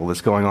upheaval that's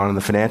going on in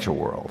the financial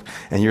world,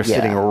 and you're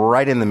sitting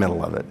right in the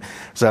middle of it.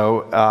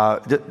 So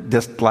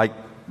just like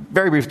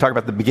very brief talk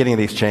about the beginning of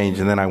these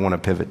changes, and then I want to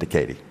pivot to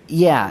Katie.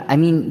 Yeah, I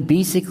mean,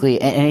 basically,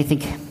 and I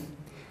think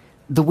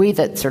the way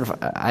that sort of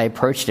I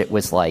approached it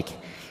was like,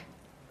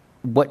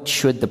 what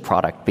should the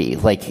product be?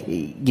 Like,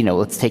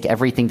 let's take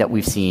everything that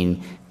we've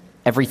seen,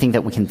 everything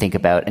that we can think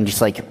about, and just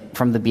like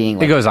from the beginning.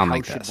 Like, it goes on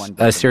like this.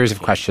 A series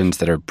of questions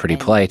that are pretty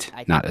polite,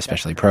 not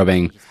especially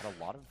probing.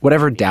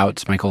 Whatever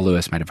doubts Michael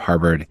Lewis might have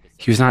harbored,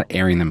 he was not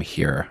airing them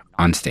here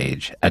on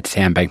stage at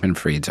Sam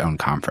Bankman-Fried's own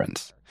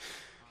conference.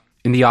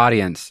 In the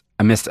audience,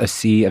 amidst a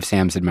sea of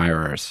Sam's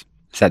admirers,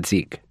 sat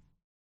Zeke.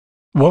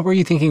 What were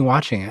you thinking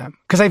watching him?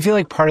 Because I feel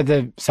like part of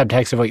the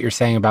subtext of what you're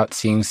saying about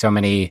seeing so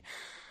many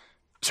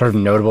sort of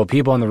notable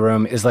people in the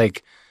room is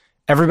like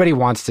everybody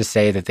wants to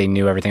say that they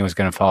knew everything was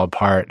going to fall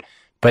apart.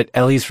 But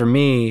at least for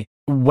me,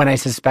 when I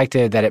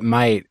suspected that it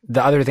might,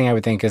 the other thing I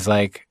would think is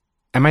like,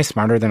 am I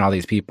smarter than all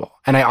these people?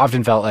 And I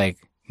often felt like,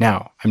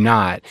 no, I'm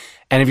not.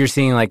 And if you're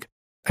seeing like,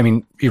 I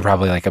mean, you're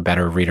probably like a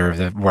better reader of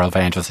the world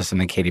financial system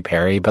than Katy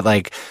Perry, but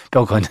like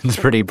Bill Clinton's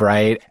pretty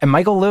bright. And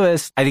Michael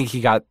Lewis, I think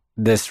he got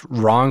this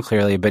wrong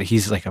clearly, but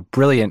he's like a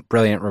brilliant,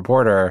 brilliant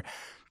reporter.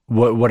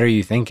 What are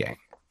you thinking?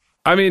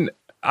 I mean,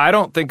 I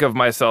don't think of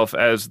myself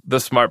as the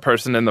smart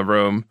person in the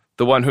room,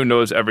 the one who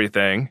knows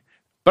everything.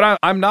 But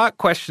I'm not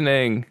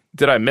questioning,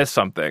 did I miss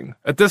something?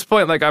 At this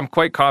point, like, I'm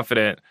quite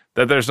confident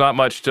that there's not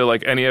much to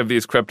like any of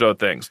these crypto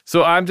things.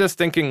 So I'm just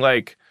thinking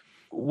like,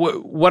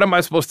 what am I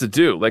supposed to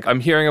do? Like,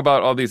 I'm hearing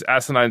about all these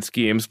asinine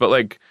schemes, but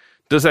like,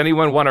 does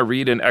anyone want to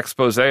read an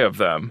expose of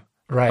them?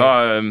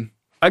 Right.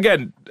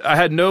 Again, I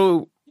had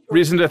no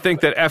reason to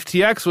think that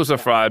FTX was a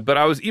fraud, but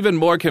I was even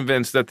more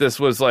convinced that this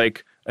was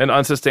like an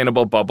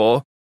unsustainable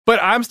bubble.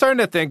 But I'm starting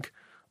to think,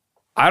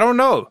 I don't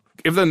know,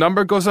 if the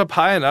number goes up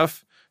high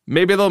enough,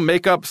 maybe they'll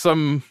make up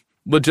some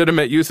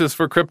legitimate uses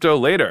for crypto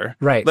later.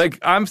 Right. Like,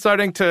 I'm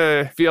starting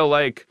to feel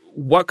like,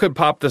 what could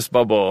pop this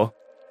bubble?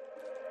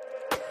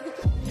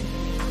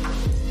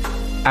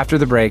 After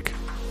the break,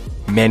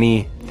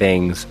 many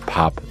things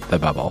pop the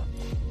bubble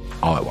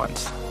all at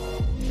once.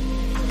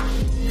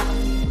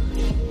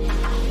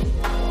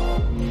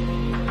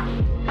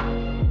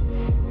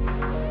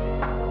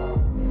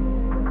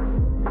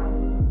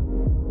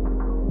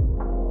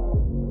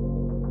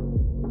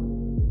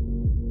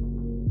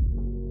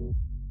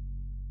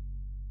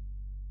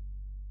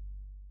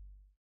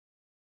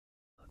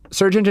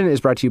 Search Engine is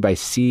brought to you by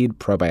Seed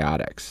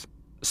Probiotics.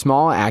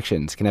 Small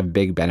actions can have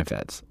big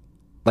benefits,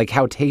 like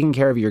how taking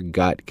care of your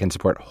gut can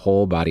support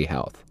whole body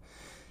health.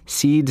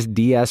 Seed's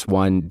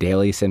DS1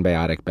 Daily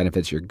Synbiotic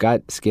benefits your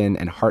gut, skin,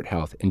 and heart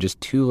health in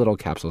just 2 little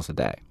capsules a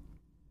day.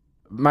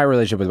 My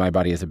relationship with my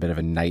body is a bit of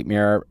a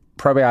nightmare.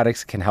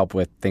 Probiotics can help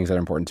with things that are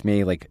important to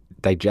me, like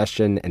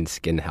digestion and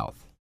skin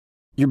health.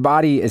 Your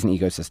body is an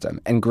ecosystem,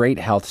 and great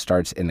health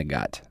starts in the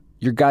gut.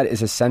 Your gut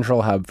is a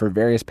central hub for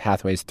various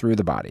pathways through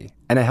the body,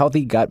 and a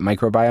healthy gut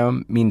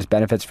microbiome means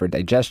benefits for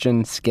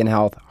digestion, skin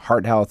health,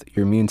 heart health,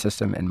 your immune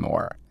system, and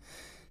more.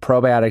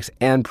 Probiotics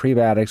and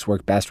prebiotics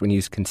work best when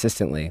used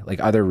consistently, like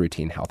other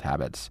routine health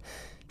habits.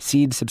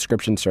 Seed's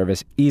subscription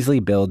service easily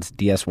builds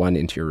DS1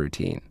 into your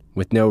routine,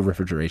 with no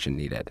refrigeration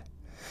needed.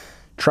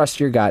 Trust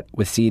your gut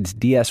with Seed's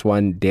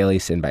DS1 Daily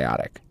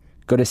Synbiotic.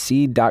 Go to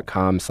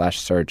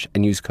seed.com/search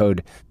and use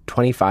code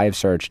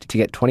 25search to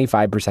get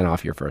 25%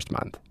 off your first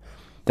month.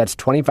 That's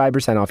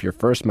 25% off your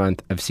first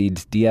month of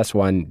Seed's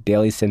DS1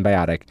 Daily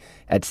Synbiotic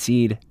at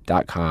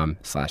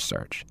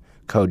seed.com/search.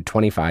 Code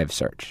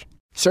 25search.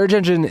 Search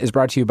Engine is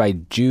brought to you by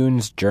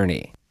June's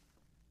Journey.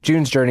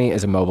 June's Journey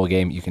is a mobile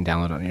game you can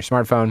download on your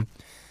smartphone.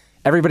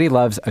 Everybody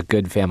loves a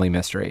good family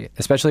mystery,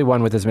 especially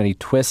one with as many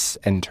twists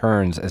and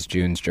turns as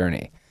June's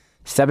Journey.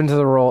 Step into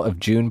the role of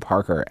June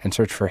Parker and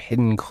search for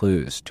hidden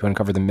clues to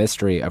uncover the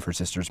mystery of her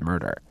sister's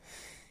murder.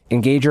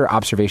 Engage your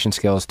observation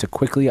skills to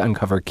quickly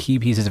uncover key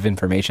pieces of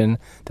information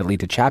that lead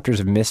to chapters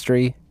of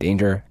mystery,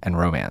 danger, and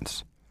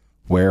romance.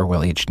 Where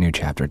will each new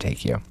chapter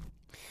take you?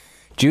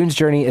 June's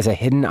Journey is a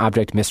hidden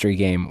object mystery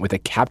game with a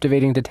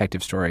captivating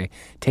detective story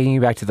taking you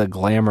back to the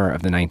glamour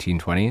of the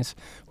 1920s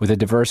with a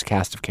diverse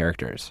cast of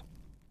characters.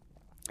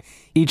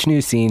 Each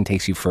new scene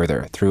takes you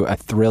further through a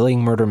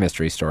thrilling murder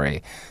mystery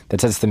story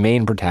that sets the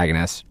main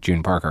protagonist,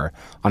 June Parker,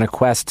 on a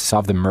quest to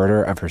solve the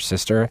murder of her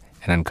sister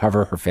and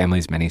uncover her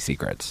family's many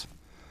secrets.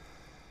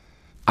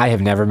 I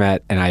have never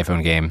met an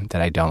iPhone game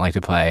that I don't like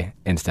to play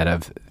instead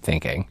of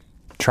thinking.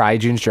 Try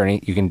June's Journey.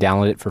 You can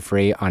download it for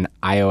free on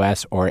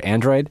iOS or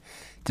Android.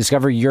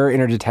 Discover your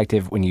inner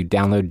detective when you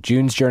download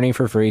June's Journey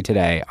for free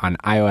today on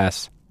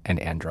iOS and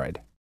Android.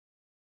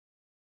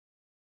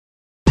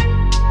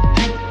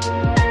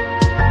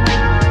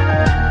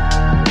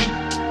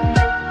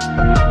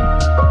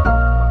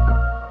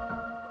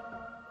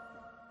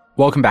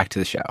 Welcome back to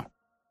the show.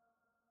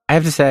 I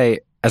have to say,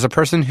 as a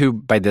person who,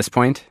 by this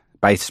point,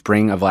 by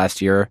spring of last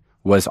year,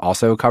 was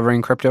also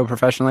covering crypto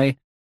professionally,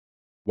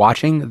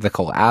 watching the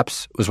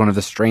collapse was one of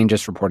the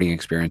strangest reporting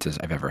experiences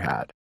I've ever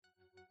had.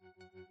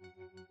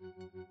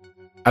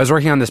 I was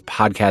working on this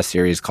podcast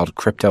series called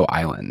Crypto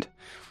Island.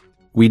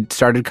 We'd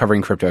started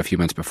covering crypto a few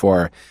months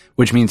before,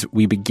 which means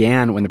we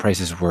began when the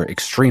prices were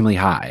extremely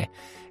high,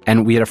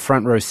 and we had a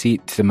front row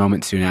seat to the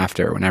moment soon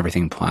after when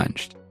everything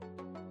plunged.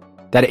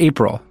 That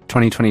April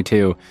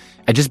 2022,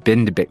 I'd just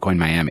been to Bitcoin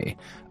Miami,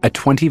 a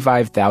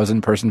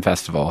 25,000-person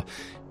festival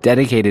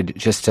dedicated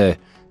just to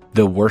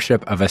the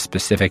worship of a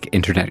specific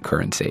internet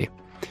currency.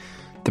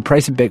 The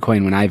price of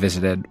Bitcoin when I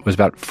visited was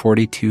about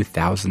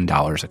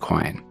 $42,000 a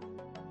coin.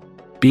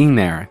 Being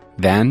there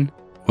then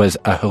was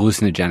a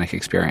hallucinogenic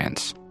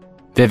experience,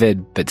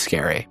 vivid but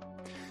scary.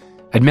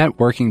 I'd met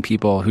working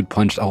people who'd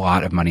plunged a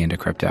lot of money into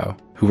crypto,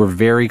 who were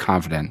very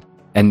confident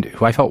and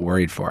who I felt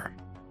worried for.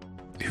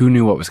 Who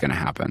knew what was going to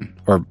happen,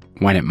 or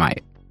when it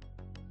might?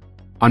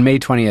 On May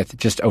 20th,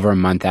 just over a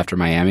month after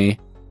Miami,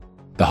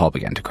 the hull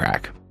began to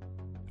crack.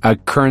 A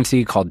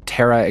currency called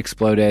Terra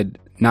exploded.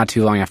 Not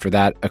too long after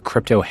that, a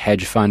crypto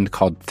hedge fund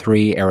called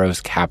Three Arrows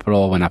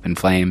Capital went up in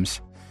flames.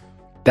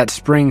 That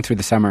spring through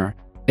the summer,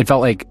 it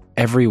felt like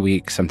every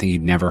week something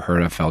you'd never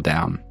heard of fell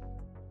down.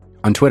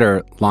 On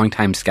Twitter,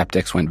 longtime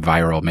skeptics went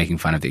viral making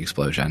fun of the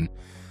explosion.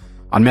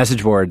 On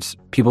message boards,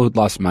 people who'd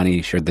lost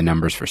money shared the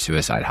numbers for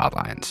suicide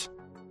hotlines.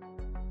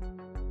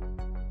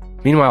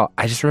 Meanwhile,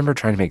 I just remember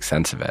trying to make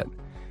sense of it.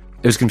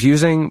 It was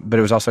confusing, but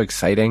it was also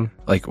exciting,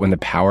 like when the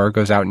power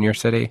goes out in your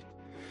city.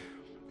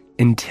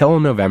 Until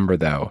November,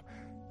 though,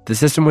 the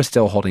system was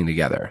still holding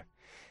together.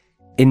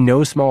 In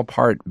no small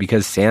part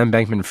because Sam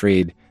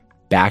Bankman-Fried,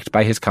 backed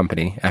by his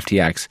company,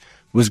 FTX,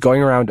 was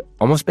going around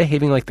almost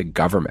behaving like the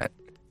government,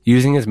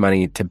 using his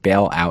money to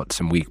bail out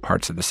some weak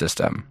parts of the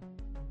system.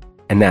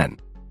 And then,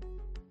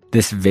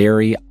 this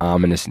very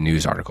ominous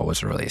news article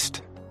was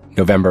released,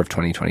 November of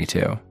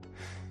 2022.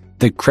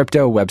 The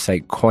crypto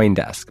website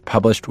CoinDesk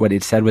published what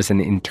it said was an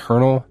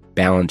internal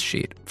balance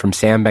sheet from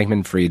Sam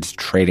Bankman-Fried's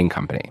trading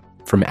company,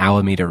 from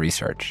Alameda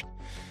Research.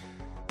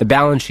 The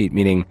balance sheet,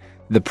 meaning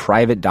the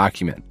private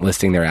document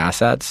listing their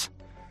assets.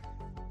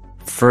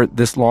 For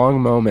this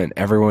long moment,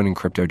 everyone in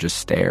crypto just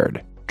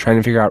stared, trying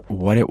to figure out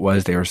what it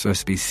was they were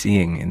supposed to be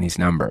seeing in these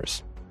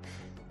numbers.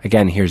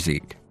 Again, here's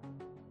Zeke.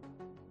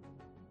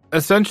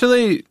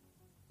 Essentially,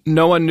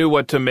 no one knew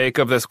what to make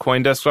of this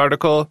CoinDesk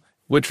article,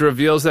 which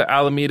reveals that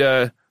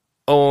Alameda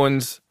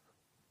owns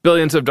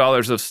billions of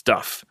dollars of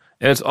stuff.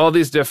 And it's all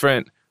these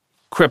different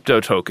crypto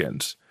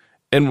tokens.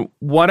 And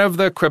one of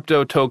the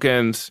crypto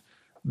tokens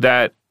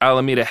that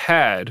Alameda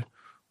had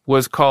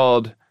was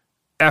called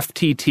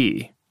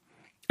FTT.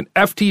 And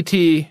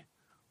FTT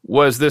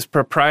was this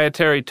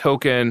proprietary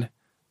token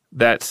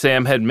that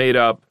Sam had made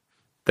up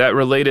that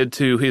related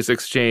to his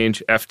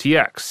exchange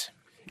FTX.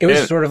 It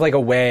was sort of like a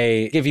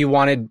way, if you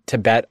wanted to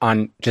bet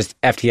on just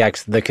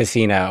FTX, the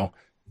casino,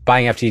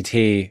 buying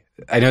FTT,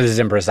 I know this is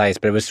imprecise,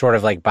 but it was sort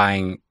of like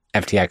buying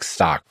FTX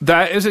stock.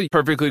 That is a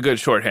perfectly good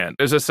shorthand.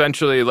 It's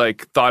essentially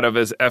like thought of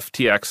as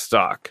FTX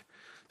stock.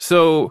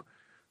 So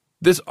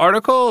this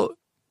article,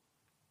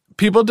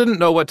 people didn't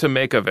know what to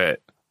make of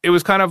it. It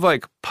was kind of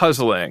like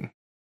puzzling.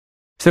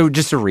 So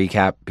just to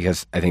recap,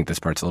 because I think this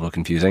part's a little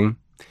confusing,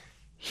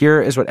 here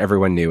is what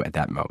everyone knew at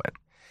that moment.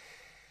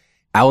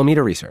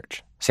 Alameda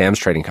Research, Sam's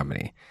trading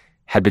company,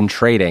 had been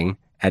trading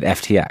at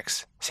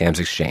FTX, Sam's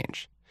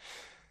exchange.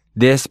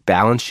 This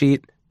balance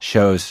sheet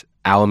shows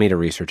Alameda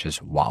Research's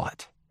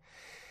wallet.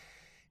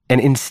 And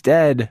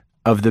instead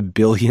of the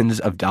billions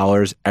of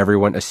dollars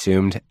everyone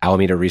assumed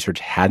Alameda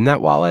Research had in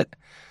that wallet,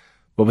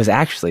 what was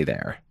actually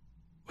there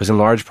was in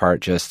large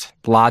part just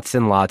lots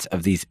and lots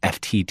of these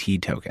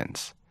FTT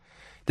tokens.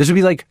 This would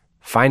be like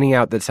finding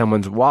out that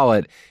someone's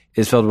wallet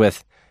is filled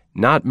with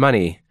not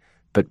money,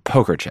 but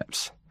poker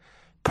chips.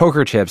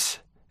 Poker chips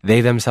they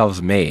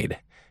themselves made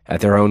at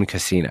their own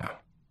casino.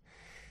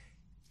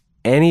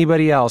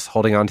 Anybody else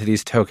holding on to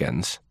these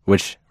tokens,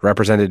 which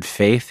represented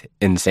faith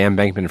in Sam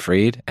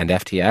Bankman-Fried and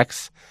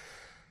FTX,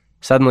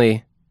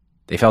 suddenly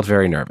they felt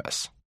very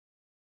nervous.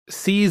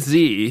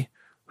 CZ,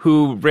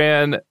 who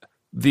ran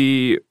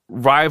the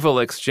rival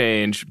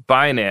exchange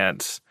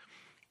Binance,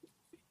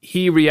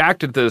 he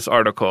reacted to this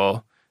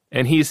article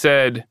and he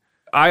said,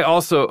 I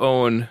also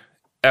own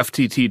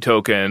FTT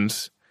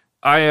tokens.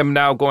 I am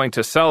now going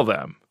to sell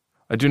them.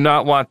 I do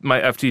not want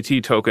my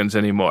FTT tokens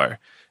anymore,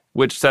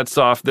 which sets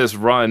off this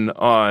run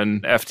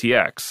on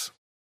FTX.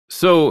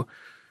 So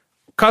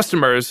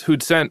customers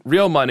who'd sent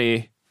real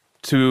money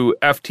to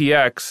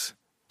FTX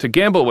to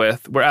gamble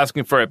with were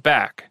asking for it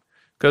back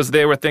because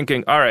they were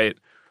thinking, all right,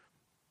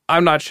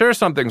 I'm not sure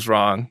something's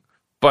wrong,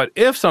 but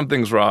if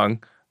something's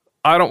wrong,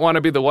 I don't want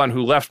to be the one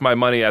who left my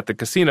money at the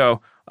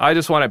casino. I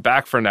just want it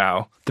back for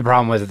now. The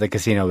problem was that the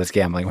casino was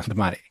gambling with the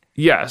money.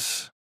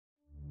 Yes.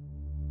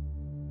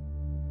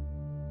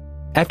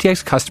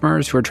 FTX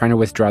customers who were trying to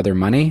withdraw their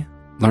money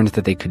learned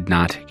that they could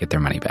not get their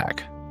money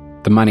back.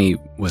 The money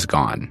was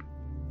gone.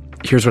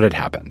 Here's what had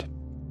happened.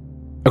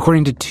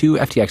 According to two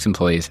FTX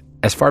employees,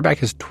 as far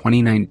back as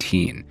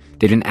 2019,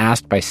 they'd been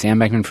asked by Sam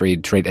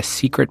Bankman-Fried to write a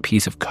secret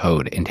piece of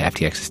code into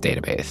FTX's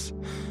database.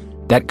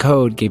 That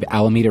code gave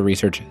Alameda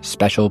Research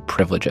special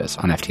privileges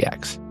on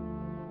FTX.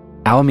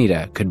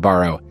 Alameda could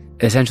borrow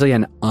essentially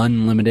an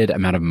unlimited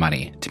amount of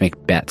money to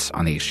make bets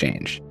on the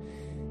exchange.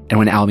 And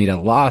when Alameda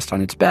lost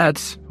on its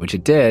bets, which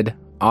it did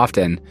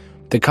often,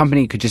 the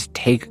company could just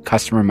take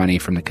customer money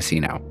from the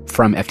casino,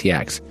 from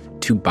FTX,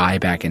 to buy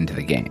back into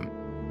the game.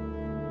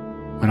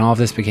 When all of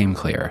this became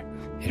clear,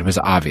 it was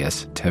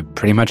obvious to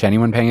pretty much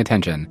anyone paying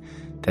attention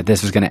that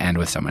this was going to end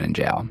with someone in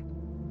jail.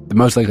 The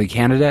most likely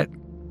candidate,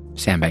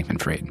 Sam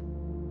Bankman-Fried.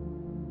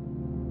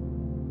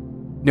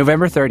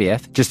 November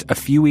 30th, just a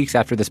few weeks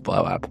after this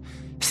blow-up,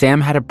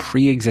 Sam had a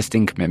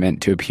pre-existing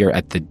commitment to appear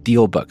at the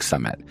DealBook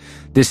Summit,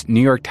 this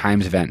New York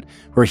Times event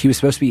where he was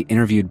supposed to be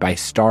interviewed by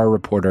star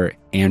reporter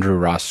Andrew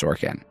Ross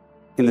Sorkin.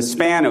 In the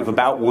span of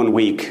about 1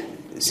 week,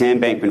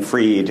 Sam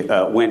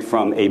Bankman-Fried went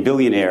from a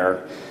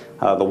billionaire,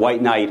 the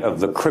white knight of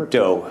the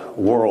crypto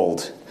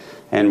world,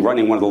 and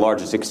running one of the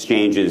largest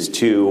exchanges,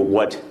 to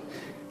what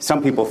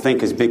some people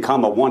think has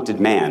become a wanted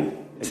man.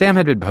 Sam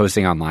had been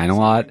posting online a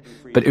lot,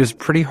 but it was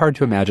pretty hard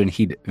to imagine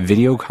he'd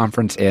video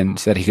conference in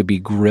so that he could be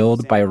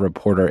grilled by a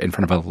reporter in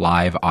front of a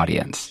live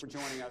audience.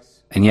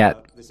 And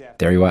yet,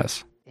 there he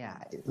was. Yeah,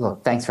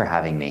 look, thanks for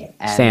having me.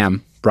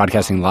 Sam,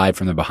 broadcasting live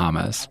from the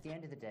Bahamas.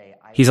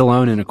 He's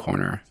alone in a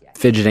corner,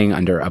 fidgeting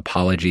under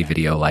apology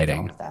video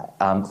lighting.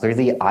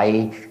 Clearly,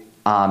 I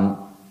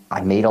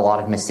made a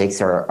lot of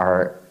mistakes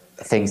or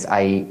things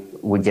I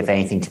would give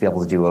anything to be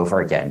able to do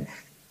over again.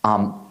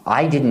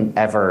 I didn't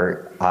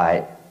ever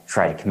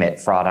try to commit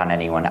fraud on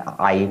anyone.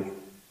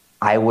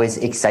 I was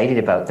excited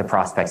about the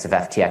prospects of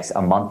FTX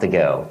a month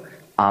ago.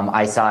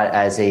 I saw it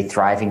as a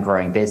thriving,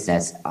 growing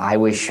business. I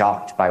was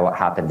shocked by what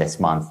happened this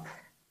month.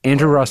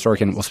 Andrew Ross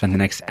Sorkin will spend the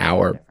next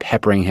hour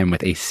peppering him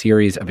with a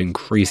series of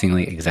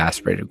increasingly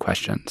exasperated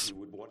questions.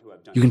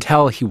 You can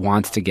tell he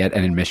wants to get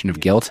an admission of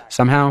guilt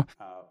somehow.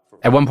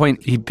 At one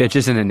point, he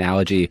pitches an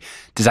analogy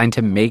designed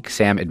to make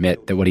Sam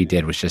admit that what he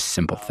did was just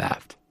simple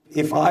theft.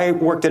 If I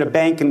worked at a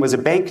bank and was a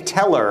bank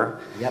teller,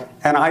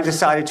 and I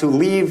decided to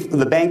leave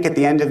the bank at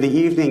the end of the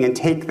evening and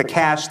take the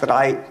cash that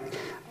I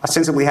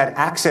ostensibly had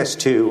access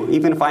to,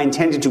 even if I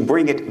intended to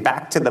bring it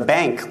back to the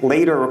bank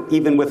later,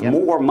 even with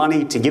more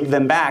money to give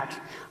them back,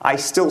 I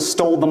still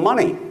stole the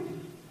money.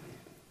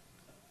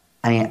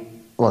 I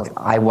mean, look,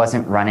 I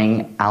wasn't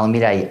running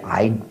Alameda.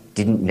 I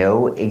didn't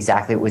know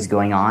exactly what was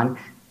going on.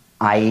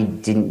 I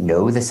didn't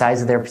know the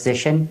size of their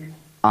position.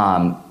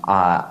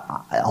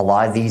 A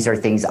lot of these are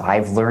things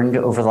I've learned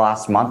over the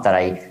last month that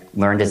I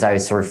learned as I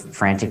was sort of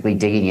frantically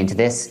digging into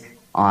this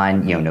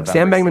on, November.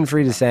 Sam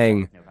Bankman-Fried is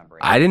saying,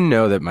 I didn't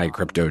know that my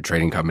crypto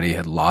trading company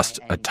had lost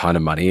a ton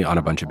of money on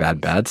a bunch of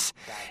bad bets.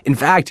 In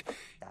fact,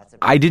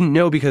 I didn't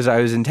know because I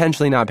was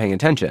intentionally not paying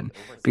attention,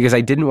 because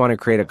I didn't want to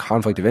create a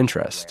conflict of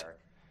interest.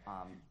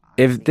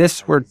 If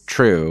this were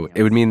true,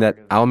 it would mean that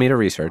Alameda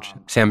Research,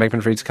 Sam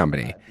Bankman-Fried's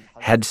company,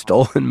 had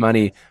stolen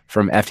money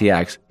from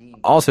FTX,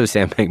 also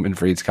Sam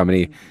Bankman-Fried's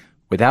company,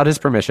 without his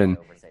permission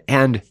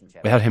and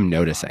without him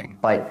noticing.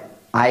 But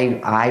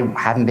I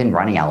haven't been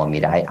running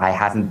Alameda. I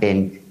haven't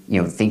been,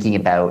 thinking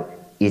about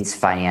its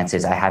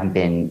finances. I haven't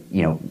been,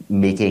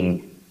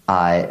 making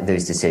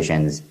those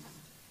decisions.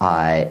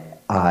 But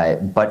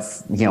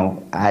as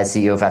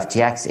CEO of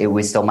FTX, it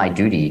was still my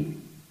duty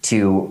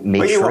to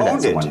make sure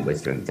that someone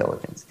was doing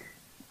diligence.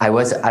 I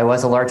was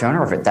a large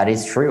owner of it. That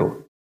is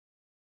true.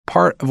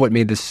 Part of what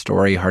made this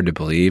story hard to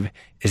believe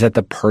is that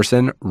the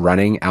person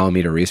running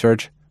Alameda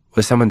Research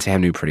was someone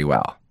Sam knew pretty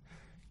well.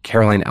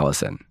 Caroline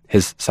Ellison,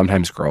 his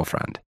sometimes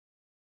girlfriend.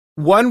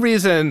 One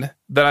reason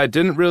that I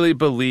didn't really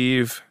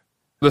believe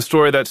the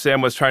story that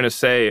Sam was trying to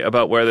say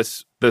about where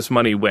this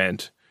money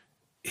went,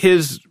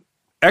 his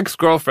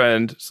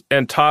ex-girlfriend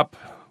and top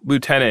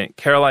lieutenant,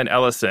 Caroline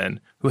Ellison,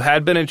 who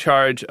had been in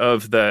charge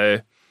of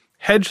the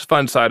hedge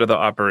fund side of the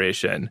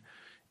operation,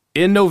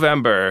 in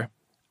November,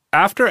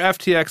 after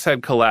FTX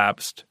had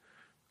collapsed,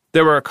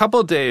 there were a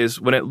couple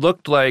days when it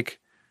looked like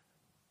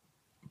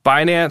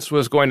Binance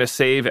was going to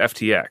save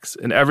FTX,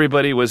 and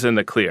everybody was in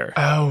the clear.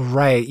 Oh,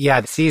 right.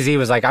 Yeah, CZ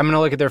was like, I'm going to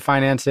look at their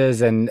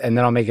finances and then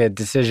I'll make a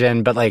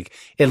decision. But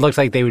it looked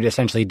like they would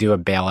essentially do a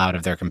bailout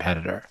of their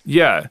competitor.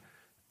 Yeah.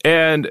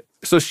 And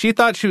so she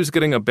thought she was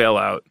getting a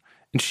bailout,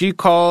 and she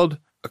called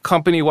a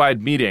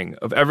company-wide meeting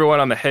of everyone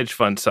on the hedge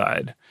fund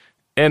side.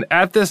 And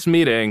at this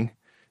meeting,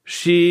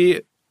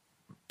 she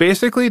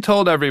basically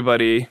told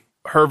everybody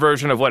her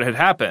version of what had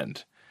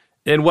happened.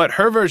 And what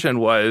her version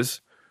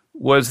was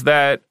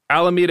that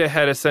Alameda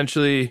had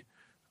essentially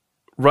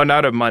run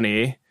out of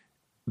money,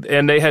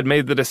 and they had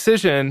made the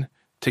decision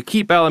to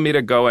keep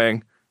Alameda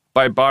going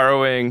by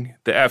borrowing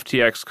the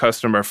FTX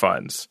customer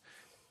funds.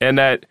 And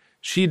that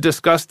she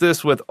discussed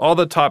this with all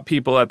the top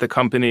people at the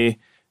company.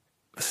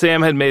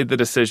 Sam had made the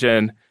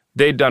decision.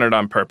 They'd done it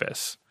on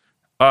purpose.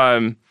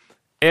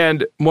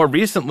 And more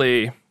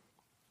recently,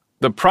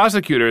 the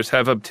prosecutors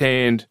have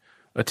obtained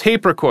a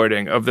tape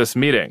recording of this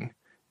meeting,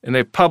 and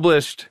they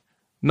published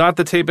not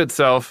the tape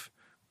itself,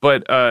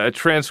 but a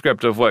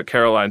transcript of what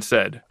Caroline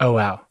said. Oh,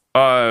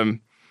 wow.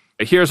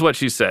 Here's what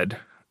she said.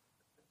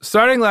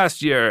 Starting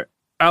last year,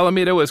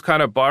 Alameda was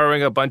kind of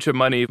borrowing a bunch of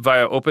money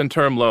via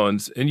open-term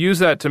loans and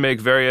used that to make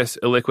various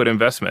illiquid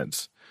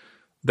investments.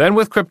 Then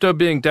with crypto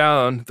being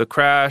down, the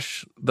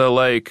crash,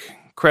 the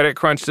credit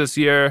crunch this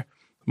year,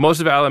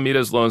 most of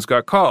Alameda's loans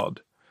got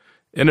called.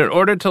 And in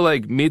order to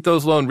meet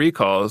those loan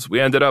recalls, we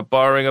ended up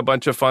borrowing a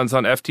bunch of funds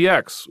on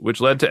FTX, which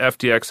led to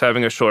FTX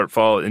having a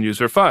shortfall in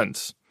user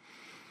funds.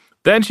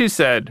 Then she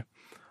said,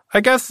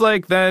 I guess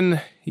what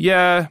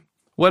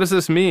does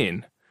this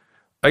mean?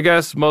 I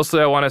guess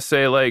mostly I want to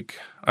say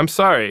I'm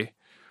sorry.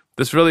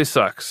 This really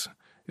sucks.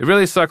 It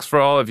really sucks for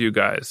all of you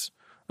guys.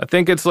 I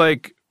think it's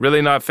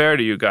really not fair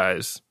to you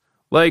guys.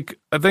 I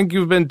think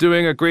you've been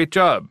doing a great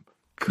job.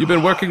 You've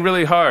been working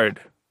really hard.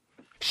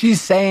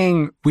 She's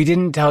saying, we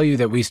didn't tell you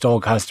that we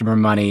stole customer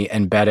money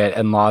and bet it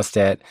and lost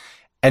it.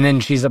 And then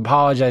she's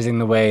apologizing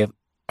the way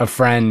a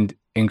friend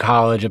in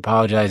college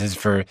apologizes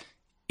for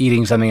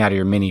eating something out of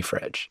your mini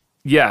fridge.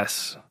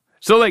 Yes.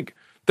 So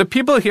the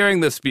people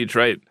hearing this speech,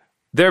 right,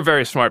 they're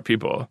very smart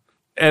people.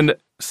 And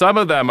some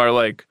of them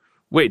are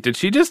wait, did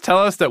she just tell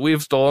us that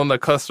we've stolen the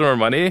customer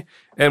money?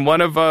 And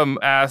one of them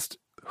asked,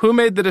 who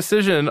made the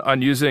decision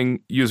on using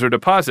user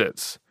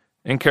deposits?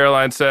 And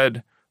Caroline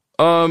said,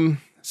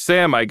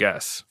 Sam, I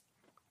guess.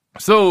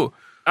 So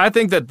I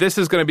think that this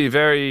is going to be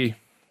very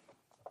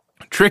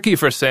tricky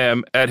for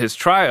Sam at his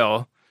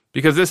trial,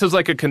 because this is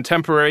a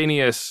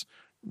contemporaneous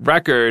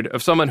record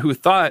of someone who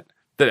thought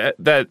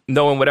that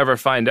no one would ever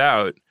find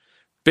out,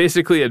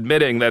 basically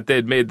admitting that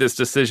they'd made this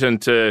decision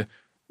to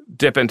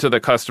dip into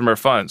the customer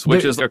funds,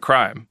 which is a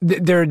crime.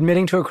 They're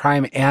admitting to a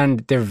crime,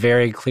 and they're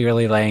very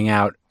clearly laying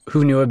out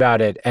who knew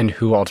about it and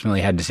who ultimately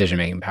had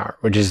decision-making power,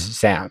 which is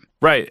Sam.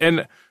 Right.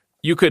 And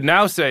you could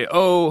now say,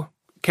 oh,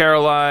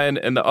 Caroline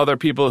and the other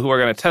people who are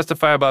going to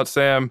testify about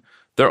Sam,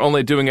 they're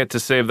only doing it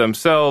to save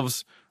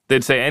themselves.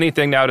 They'd say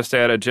anything now to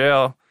stay out of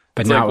jail.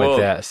 But not with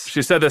this.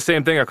 She said the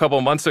same thing a couple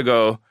months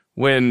ago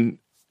when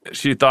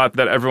she thought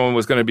that everyone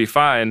was going to be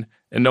fine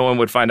and no one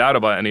would find out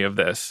about any of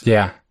this.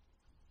 Yeah.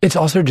 It's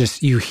also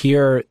just, you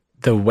hear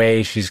the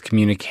way she's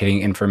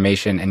communicating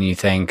information and you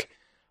think,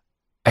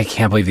 I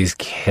can't believe these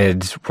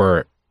kids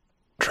were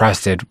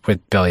trusted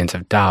with billions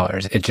of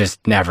dollars. It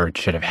just never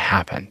should have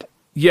happened.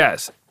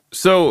 Yes.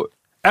 So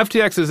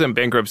FTX is in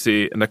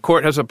bankruptcy, and the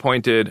court has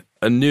appointed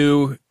a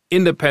new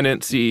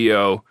independent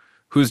CEO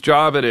whose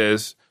job it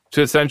is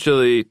to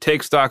essentially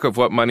take stock of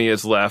what money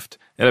is left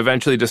and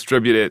eventually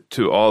distribute it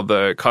to all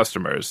the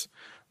customers.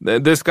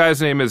 This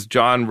guy's name is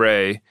John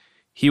Ray.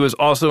 He was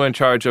also in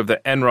charge of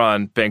the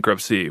Enron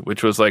bankruptcy,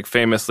 which was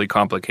famously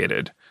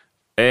complicated.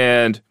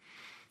 And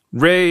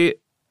Ray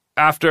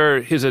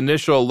after his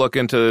initial look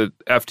into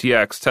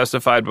FTX,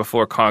 testified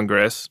before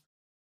Congress.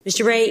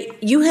 Mr. Ray,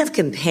 you have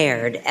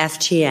compared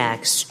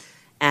FTX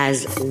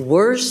as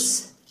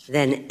worse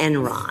than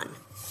Enron.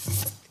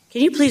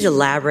 Can you please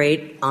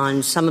elaborate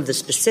on some of the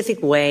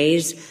specific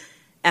ways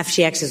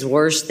FTX is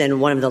worse than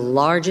one of the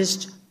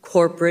largest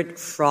corporate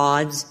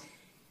frauds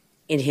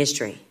in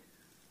history?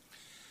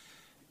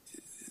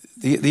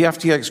 The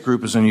FTX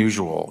group is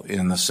unusual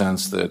in the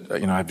sense that,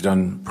 I've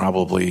done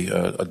probably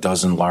a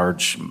dozen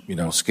large,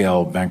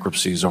 scale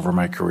bankruptcies over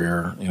my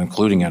career,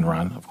 including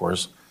Enron, of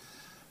course.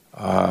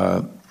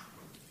 Every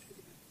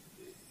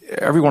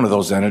one of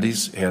those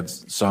entities had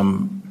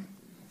some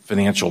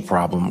financial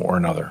problem or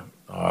another.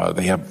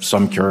 They have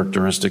some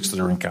characteristics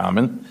that are in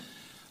common.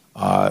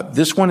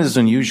 This one is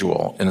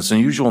unusual, and it's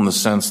unusual in the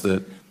sense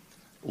that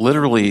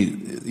literally,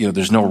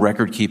 there's no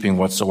record keeping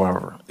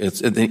whatsoever.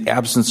 It's in the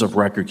absence of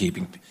record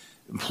keeping.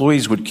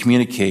 Employees would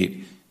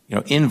communicate,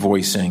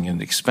 invoicing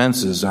and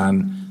expenses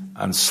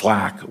on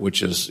Slack,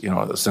 which is,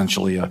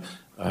 essentially a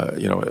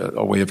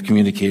way of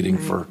communicating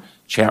for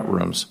chat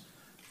rooms.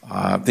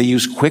 They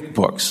use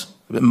QuickBooks,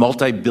 a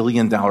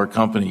multi-billion-dollar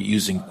company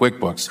using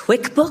QuickBooks.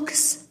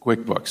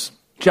 QuickBooks.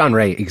 John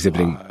Ray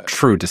exhibiting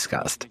true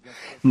disgust.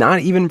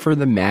 Not even for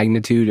the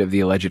magnitude of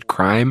the alleged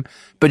crime,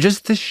 but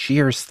just the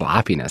sheer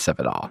sloppiness of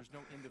it all.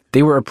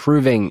 They were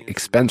approving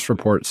expense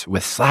reports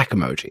with Slack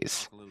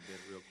emojis.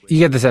 You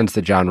get the sense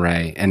that John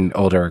Ray, an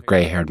older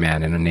gray-haired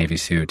man in a Navy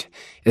suit,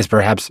 is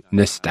perhaps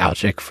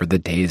nostalgic for the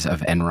days of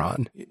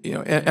Enron.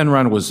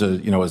 Enron was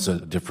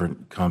a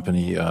different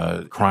company.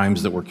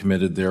 Crimes that were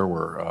committed there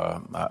were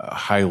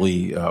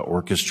highly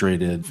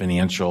orchestrated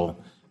financial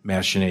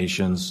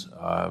machinations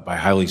by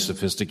highly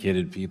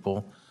sophisticated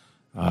people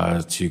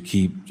to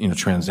keep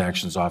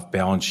transactions off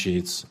balance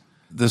sheets.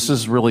 This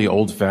is really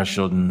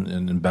old-fashioned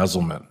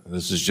embezzlement.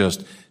 This is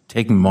just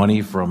taking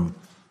money from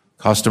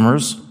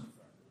customers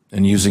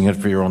and using it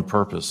for your own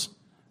purpose.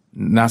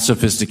 Not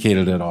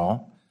sophisticated at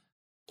all.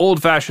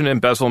 Old-fashioned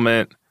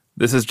embezzlement.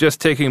 This is just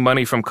taking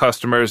money from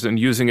customers and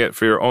using it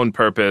for your own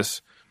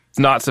purpose. It's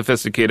not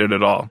sophisticated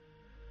at all.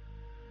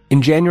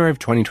 In January of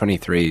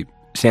 2023,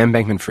 Sam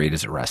Bankman-Fried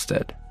is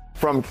arrested.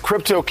 From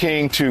crypto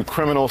king to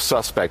criminal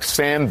suspect,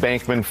 Sam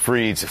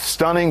Bankman-Fried's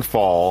stunning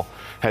fall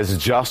has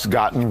just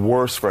gotten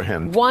worse for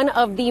him. One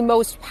of the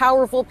most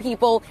powerful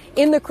people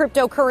in the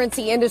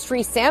cryptocurrency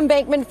industry, Sam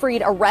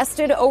Bankman-Fried,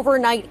 arrested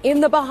overnight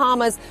in the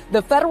Bahamas.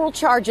 The federal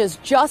charges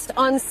just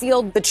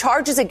unsealed. The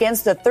charges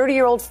against the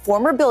 30-year-old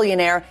former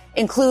billionaire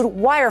include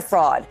wire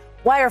fraud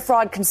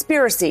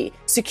conspiracy,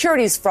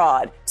 securities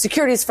fraud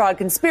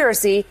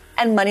conspiracy,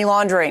 and money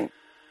laundering.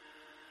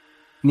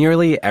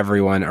 Nearly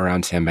everyone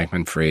around Sam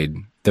Bankman-Fried,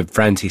 the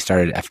friends he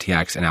started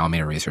FTX and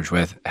Alameda Research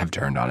with, have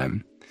turned on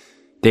him.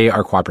 They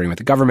are cooperating with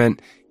the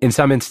government. In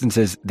some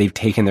instances, they've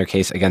taken their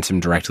case against him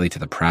directly to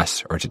the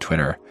press or to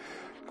Twitter.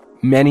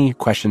 Many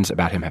questions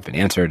about him have been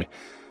answered,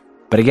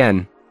 but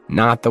again,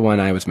 not the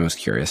one I was most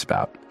curious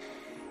about.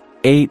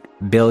 $8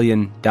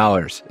 billion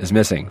is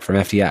missing from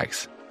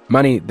FTX,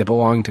 money that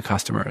belonged to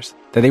customers,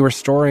 that they were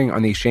storing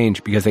on the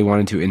exchange because they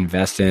wanted to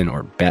invest in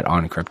or bet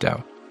on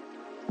crypto.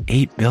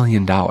 $8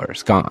 billion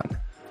gone.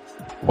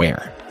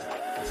 Where?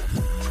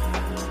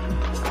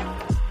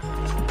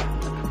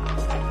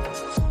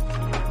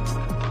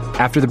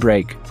 After the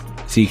break,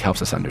 Zeke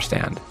helps us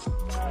understand.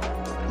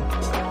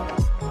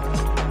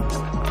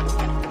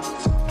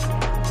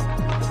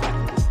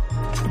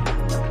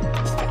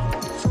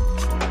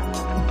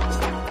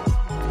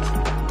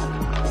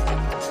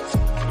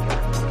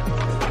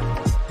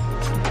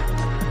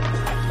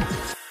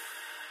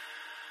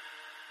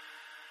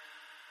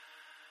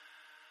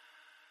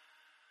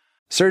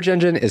 Search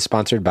Engine is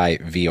sponsored by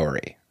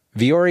Vuori.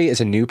 Vuori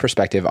is a new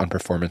perspective on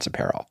performance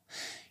apparel.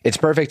 It's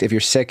perfect if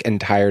you're sick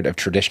and tired of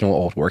traditional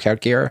old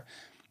workout gear.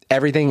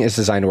 Everything is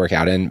designed to work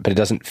out in, but it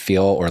doesn't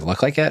feel or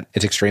look like it.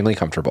 It's extremely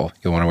comfortable.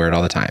 You'll want to wear it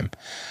all the time.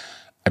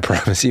 I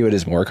promise you it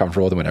is more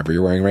comfortable than whatever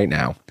you're wearing right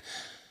now.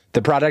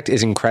 The product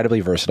is incredibly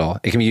versatile.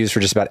 It can be used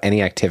for just about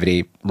any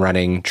activity,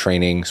 running,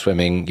 training,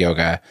 swimming,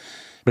 yoga.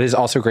 But it is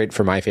also great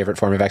for my favorite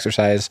form of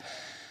exercise,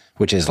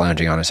 which is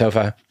lounging on a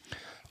sofa.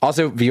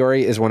 Also,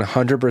 Vuori is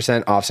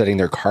 100% offsetting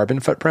their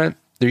carbon footprint.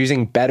 They're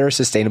using better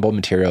sustainable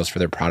materials for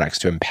their products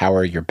to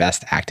empower your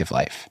best active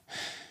life.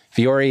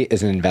 Vuori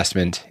is an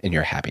investment in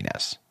your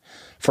happiness.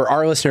 For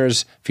our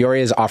listeners, Vuori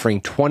is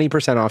offering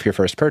 20% off your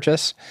first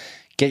purchase.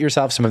 Get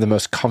yourself some of the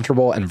most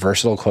comfortable and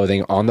versatile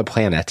clothing on the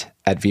planet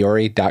at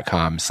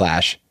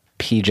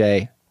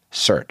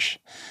vuori.com/PJ-search.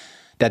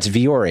 That's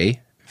Vuori,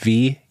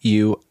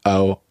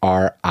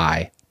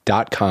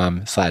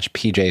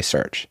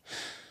 VUORI.com/PJ-search.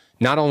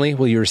 Not only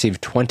will you receive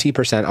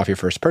 20% off your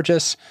first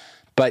purchase,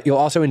 but you'll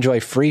also enjoy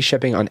free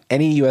shipping on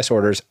any U.S.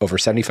 orders over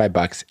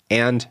 $75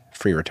 and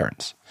free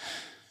returns.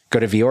 Go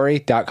to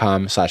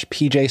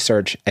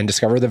vuori.com/PJ-search and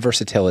discover the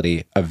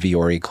versatility of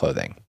Vuori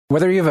clothing.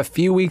 Whether you have a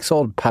few weeks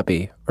old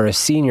puppy or a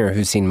senior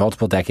who's seen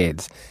multiple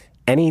decades,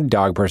 any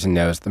dog person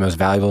knows the most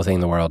valuable thing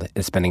in the world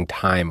is spending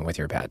time with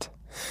your pet.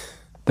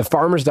 The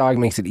Farmer's Dog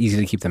makes it easy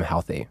to keep them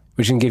healthy,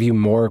 which can give you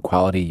more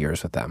quality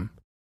years with them.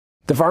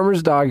 The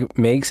Farmer's Dog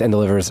makes and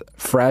delivers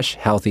fresh,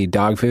 healthy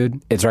dog food.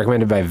 It's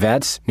recommended by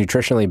vets,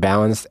 nutritionally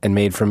balanced, and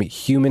made from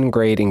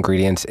human-grade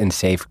ingredients in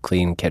safe,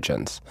 clean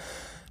kitchens.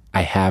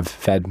 I have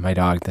fed my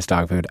dog this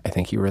dog food. I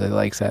think he really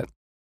likes it.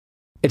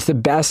 It's the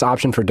best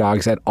option for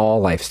dogs at all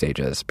life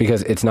stages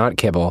because it's not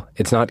kibble,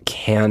 it's not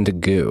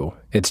canned goo,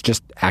 it's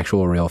just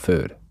actual real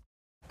food.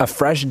 A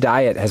fresh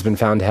diet has been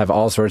found to have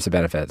all sorts of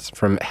benefits,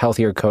 from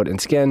healthier coat and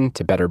skin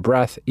to better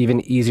breath,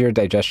 even easier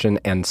digestion,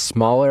 and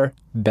smaller,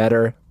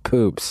 better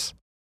poops.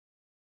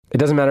 It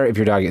doesn't matter if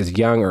your dog is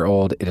young or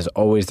old, it is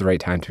always the right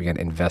time to begin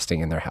investing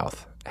in their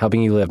health,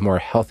 helping you live more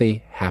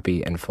healthy,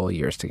 happy, and full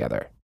years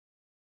together.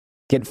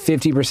 Get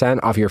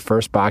 50% off your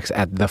first box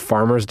at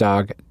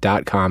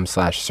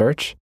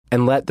thefarmersdog.com/search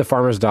and let The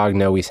Farmer's Dog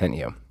know we sent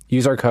you.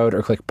 Use our code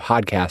or click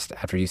podcast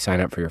after you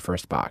sign up for your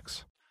first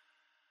box.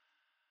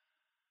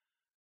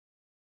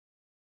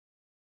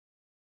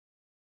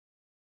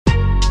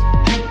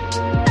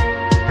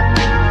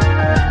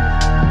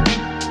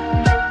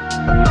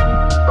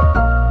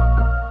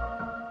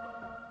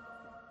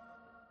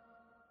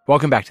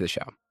 Welcome back to the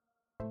show.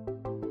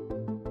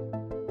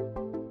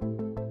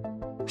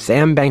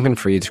 Sam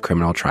Bankman-Fried's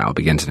criminal trial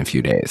begins in a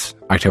few days,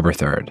 October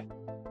 3rd.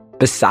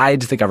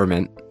 Besides the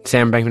government,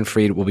 Sam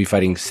Bankman-Fried will be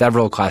fighting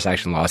several class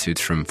action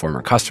lawsuits from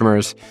former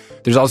customers.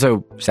 There's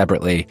also,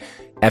 separately,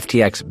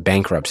 FTX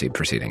bankruptcy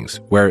proceedings,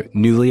 where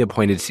newly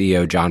appointed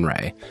CEO John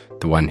Ray,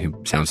 the one who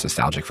sounds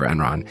nostalgic for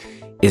Enron,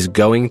 is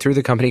going through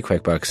the company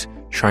QuickBooks,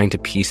 trying to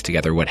piece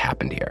together what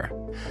happened here.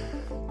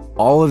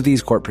 All of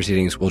these court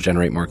proceedings will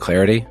generate more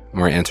clarity,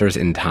 more answers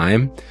in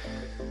time.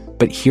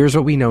 But here's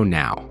what we know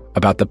now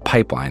about the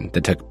pipeline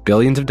that took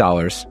billions of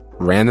dollars,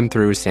 ran them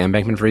through Sam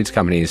Bankman-Fried's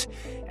companies,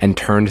 and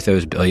turned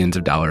those billions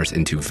of dollars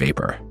into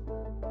vapor.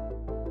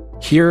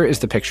 Here is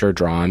the picture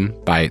drawn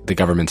by the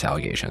government's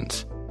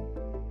allegations.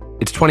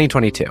 It's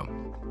 2022.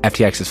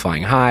 FTX is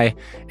flying high,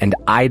 and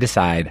I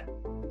decide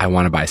I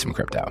want to buy some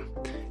crypto.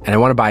 And I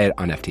want to buy it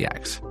on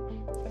FTX.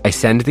 I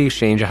send the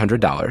exchange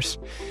 $100.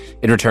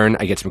 In return,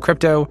 I get some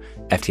crypto,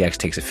 FTX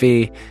takes a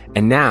fee,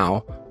 and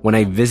now, when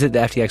I visit the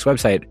FTX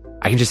website,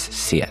 I can just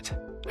see it.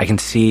 I can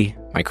see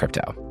my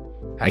crypto.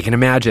 I can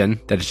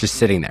imagine that it's just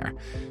sitting there,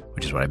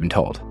 which is what I've been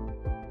told.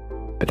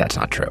 But that's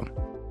not true.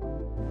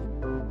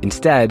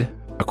 Instead,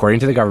 according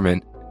to the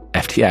government,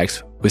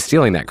 FTX was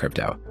stealing that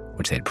crypto,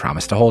 which they'd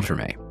promised to hold for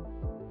me.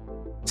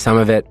 Some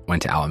of it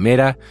went to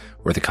Alameda,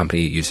 where the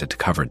company used it to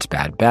cover its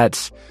bad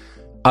bets.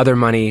 Other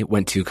money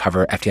went to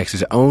cover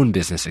FTX's own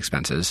business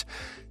expenses,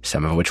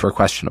 some of which were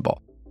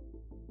questionable.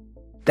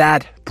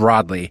 That,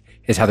 broadly,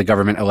 is how the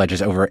government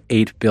alleges over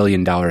 $8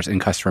 billion in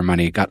customer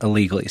money got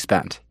illegally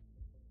spent.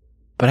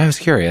 But I was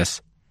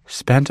curious,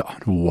 spent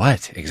on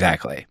what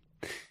exactly?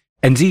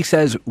 And Zeke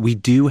says we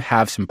do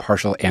have some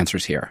partial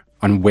answers here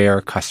on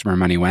where customer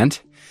money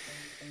went.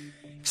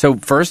 So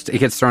first, it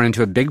gets thrown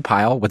into a big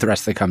pile with the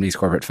rest of the company's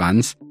corporate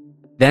funds.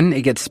 Then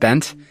it gets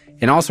spent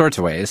in all sorts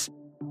of ways.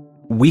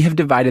 We have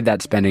divided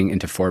that spending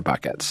into 4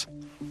 buckets.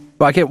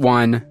 Bucket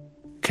 1,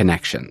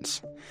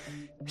 connections.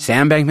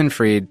 Sam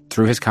Bankman-Fried,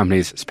 through his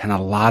companies, spent a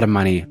lot of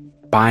money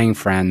buying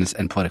friends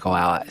and political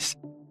allies.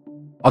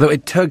 Although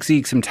it took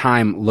Zeke some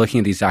time looking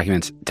at these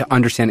documents to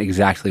understand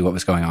exactly what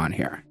was going on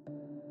here.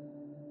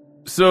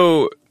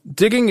 So,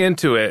 digging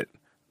into it,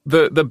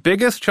 the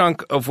biggest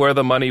chunk of where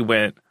the money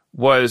went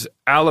was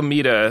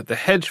Alameda, the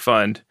hedge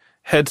fund,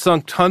 had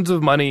sunk tons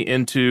of money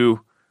into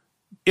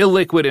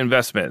illiquid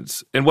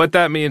investments. And what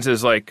that means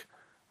is like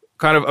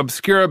kind of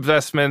obscure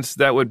investments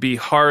that would be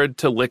hard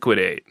to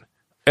liquidate.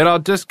 And I'll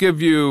just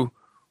give you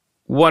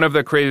one of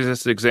the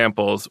craziest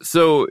examples.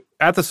 So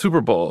at the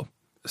Super Bowl,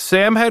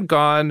 Sam had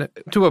gone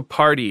to a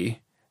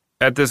party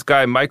at this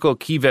guy Michael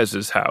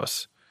Kivez's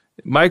house.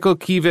 Michael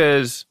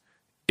Kivez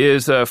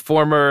is a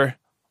former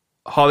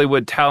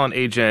Hollywood talent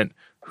agent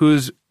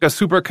who's a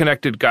super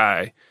connected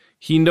guy.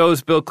 He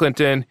knows Bill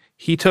Clinton.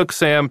 He took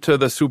Sam to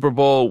the Super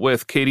Bowl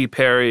with Katy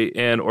Perry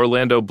and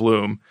Orlando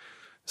Bloom.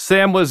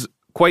 Sam was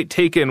quite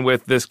taken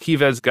with this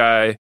Kivez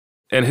guy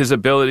and his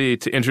ability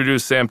to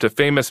introduce Sam to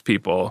famous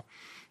people.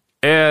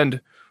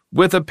 And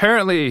with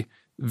apparently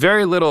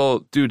very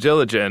little due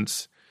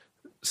diligence,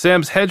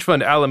 Sam's hedge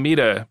fund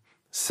Alameda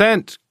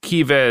sent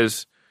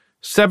Kivez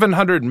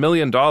 $700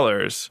 million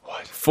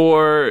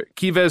for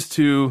Kivez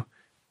to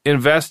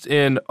invest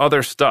in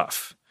other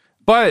stuff.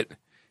 But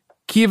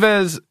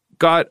Kivez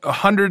got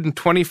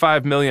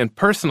 $125 million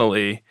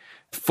personally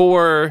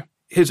for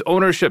his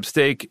ownership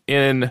stake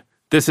in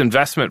this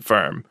investment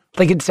firm.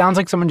 Like, it sounds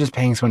like someone just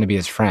paying someone to be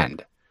his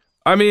friend.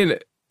 I mean,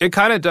 it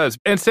kind of does.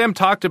 And Sam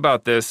talked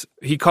about this.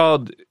 He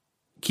called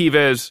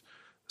Kivez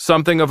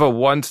something of a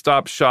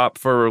one-stop shop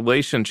for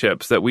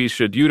relationships that we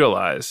should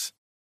utilize.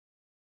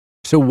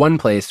 So one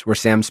place where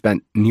Sam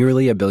spent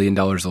nearly $1 billion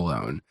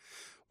alone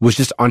was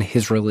just on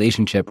his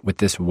relationship with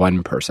this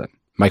one person,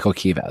 Michael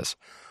Kivez,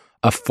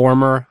 a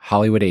former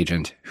Hollywood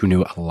agent who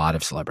knew a lot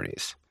of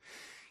celebrities.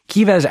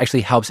 Kivez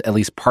actually helps at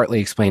least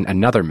partly explain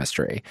another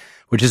mystery,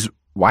 which is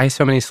why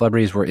so many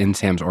celebrities were in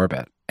Sam's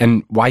orbit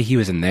and why he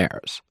was in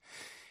theirs.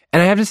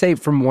 And I have to say,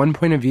 from one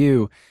point of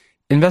view,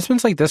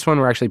 investments like this one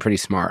were actually pretty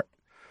smart.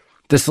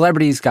 The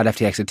celebrities got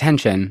FTX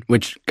attention,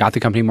 which got the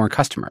company more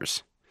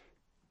customers.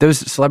 Those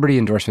celebrity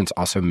endorsements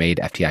also made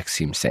FTX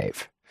seem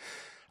safe.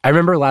 I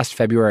remember last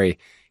February,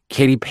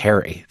 Katy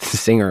Perry, the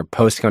singer,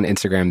 posting on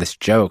Instagram this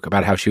joke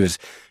about how she was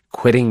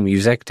quitting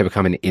music to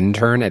become an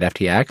intern at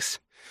FTX.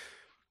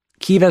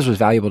 Kivez was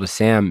valuable to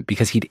Sam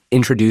because he'd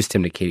introduced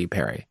him to Katy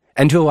Perry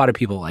and to a lot of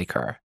people like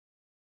her.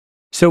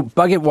 So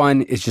bucket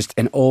one is just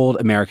an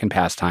old American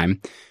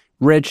pastime,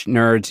 rich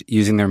nerds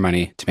using their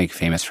money to make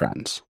famous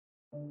friends.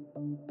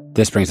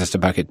 This brings us to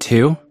bucket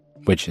two,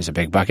 which is a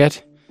big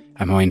bucket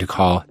I'm going to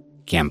call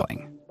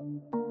gambling.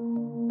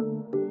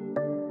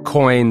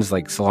 Coins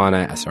like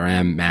Solana,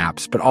 SRM,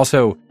 Maps, but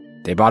also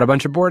they bought a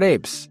bunch of Bored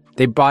Apes.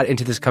 They bought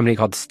into this company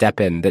called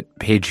STEPN that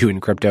paid you in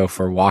crypto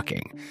for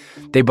walking.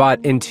 They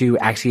bought into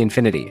Axie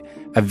Infinity,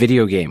 a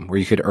video game where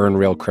you could earn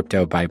real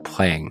crypto by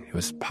playing. It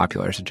was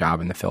popular as a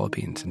job in the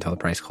Philippines until the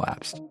price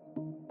collapsed.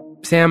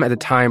 Sam at the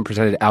time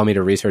presented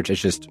Alameda Research as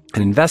just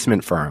an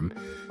investment firm,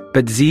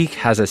 but Zeke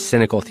has a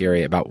cynical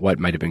theory about what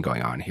might have been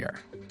going on here.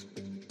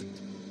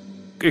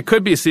 It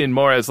could be seen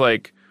more as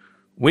like,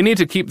 we need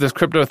to keep this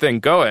crypto thing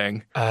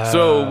going.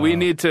 So we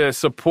need to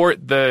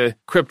support the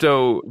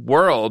crypto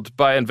world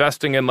by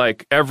investing in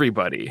like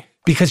everybody.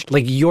 Because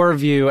like your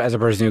view as a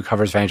person who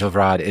covers financial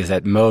fraud is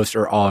that most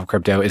or all of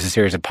crypto is a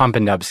series of pump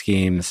and dump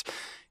schemes.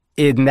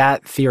 In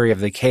that theory of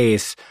the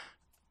case,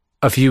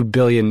 a few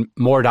billion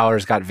more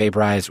dollars got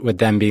vaporized with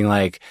them being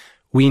like,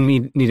 we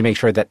need to make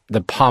sure that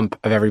the pump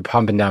of every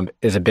pump and dump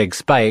is a big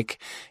spike.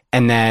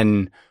 And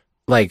then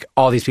like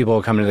all these people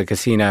will come into the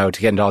casino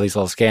to get into all these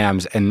little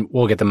scams and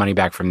we'll get the money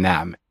back from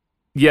them.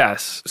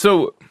 Yes.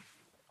 So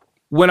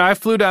when I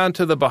flew down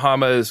to the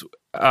Bahamas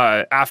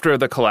after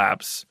the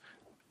collapse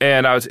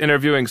and I was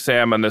interviewing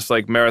Sam on this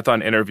like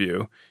marathon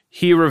interview,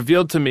 he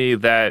revealed to me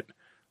that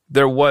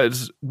there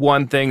was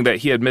one thing that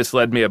he had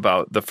misled me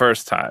about the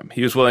first time.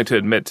 He was willing to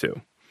admit to.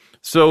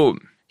 So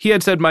he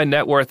had said my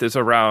net worth is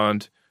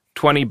around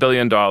 $20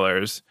 billion,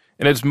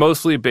 and it's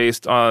mostly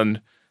based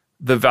on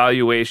the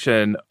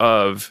valuation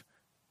of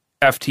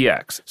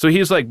FTX. So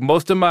he's like,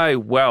 most of my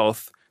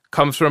wealth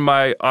comes from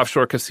my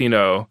offshore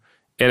casino,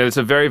 and it's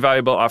a very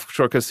valuable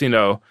offshore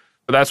casino.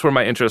 But that's where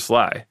my interests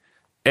lie.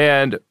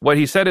 And what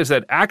he said is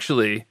that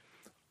actually,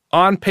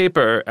 on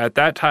paper, at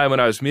that time when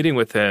I was meeting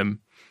with him,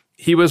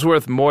 he was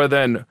worth more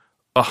than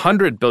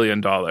 $100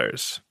 billion.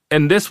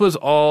 And this was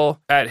all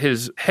at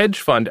his hedge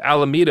fund,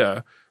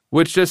 Alameda,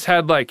 which just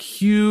had like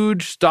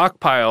huge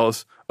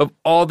stockpiles of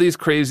all these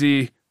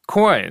crazy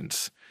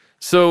coins.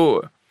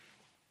 So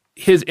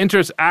his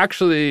interests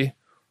actually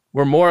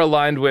were more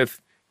aligned with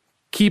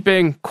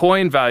keeping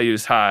coin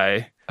values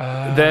high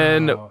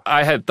than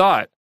I had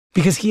thought.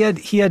 Because he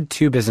had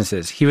two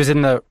businesses. He was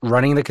in the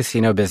running the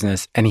casino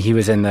business and he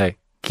was in the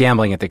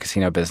gambling at the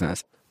casino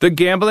business. The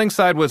gambling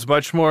side was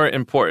much more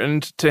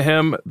important to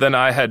him than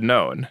I had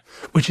known.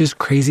 Which is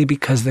crazy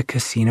because the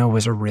casino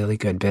was a really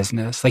good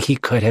business. Like he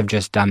could have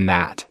just done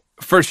that.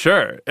 For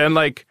sure. And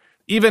like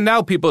even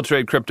now people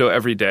trade crypto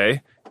every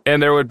day.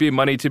 And there would be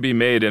money to be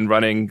made in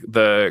running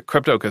the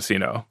crypto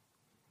casino.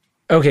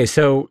 Okay,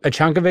 so a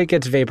chunk of it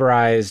gets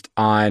vaporized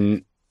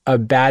on a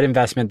bad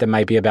investment that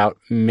might be about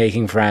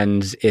making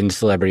friends in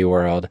celebrity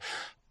world.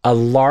 A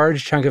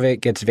large chunk of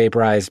it gets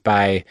vaporized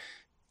by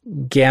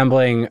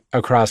gambling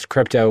across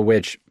crypto,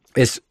 which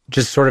is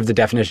just sort of the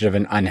definition of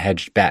an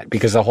unhedged bet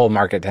because the whole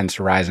market tends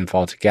to rise and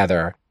fall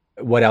together.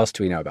 What else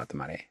do we know about the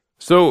money?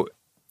 So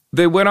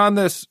they went on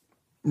this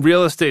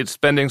real estate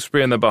spending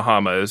spree in the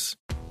Bahamas.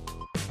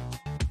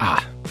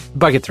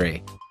 Bucket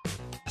three.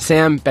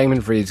 Sam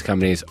Bankman-Fried's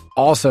companies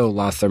also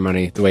lost their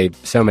money the way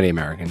so many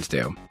Americans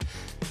do,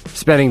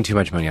 spending too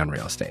much money on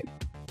real estate.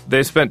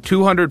 They spent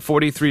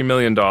 $243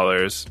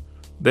 million.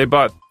 They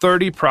bought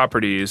 30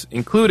 properties,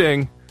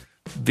 including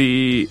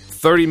the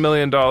 $30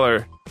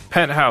 million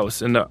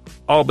penthouse in the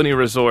Albany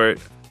Resort,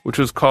 which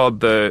was called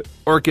the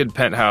Orchid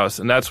Penthouse,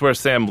 and that's where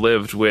Sam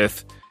lived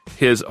with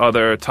his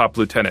other top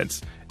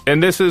lieutenants.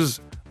 And this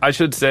is, I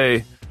should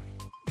say,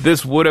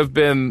 this would have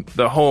been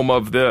the home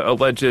of the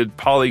alleged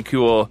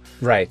polycule.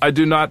 Right. I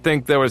do not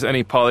think there was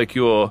any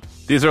polycule.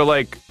 These are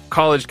like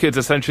college kids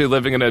essentially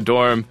living in a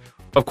dorm.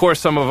 Of course,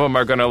 some of them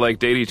are going to like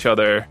date each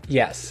other.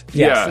 Yes.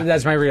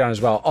 That's my read on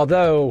as well.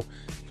 Although,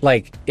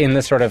 like in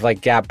the sort of like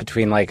gap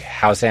between like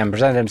how Sam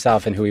presented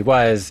himself and who he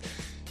was,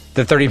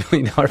 the $30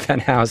 million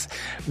penthouse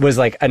was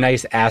like a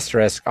nice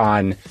asterisk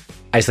on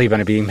I sleep on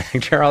a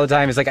beanbag chair all the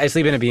time. It's like I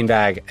sleep in a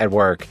beanbag at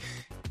work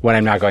when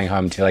I'm not going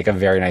home to like a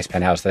very nice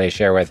penthouse that I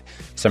share with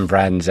some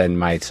friends and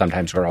my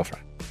sometimes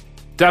girlfriend.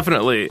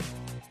 Definitely.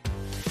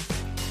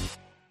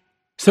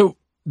 So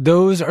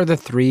those are the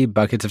three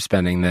buckets of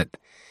spending that,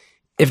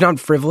 if not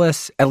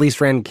frivolous, at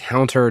least ran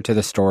counter to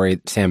the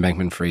story Sam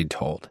Bankman-Fried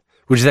told,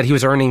 which is that he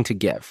was earning to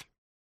give.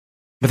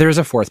 But there is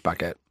a fourth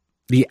bucket,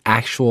 the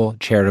actual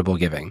charitable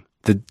giving,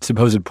 the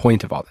supposed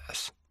point of all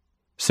this.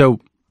 So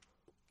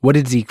what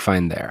did Zeke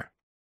find there?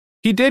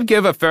 He did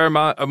give a fair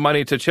amount of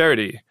money to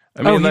charity.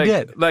 I mean, he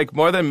did. Like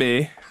more than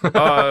me.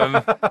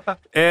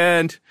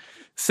 And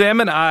Sam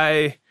and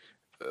I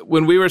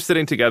when we were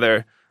sitting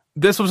together,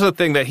 this was the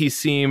thing that he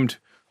seemed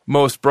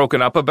most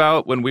broken up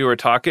about when we were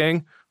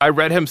talking. I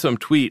read him some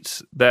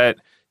tweets that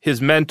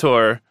his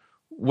mentor,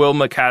 Will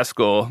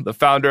MacAskill, the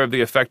founder of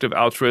the effective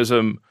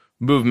altruism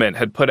movement,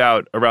 had put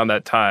out around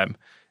that time.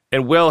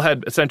 And Will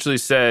had essentially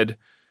said,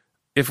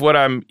 if what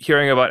I'm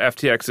hearing about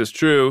FTX is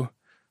true,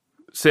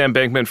 Sam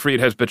Bankman-Fried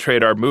has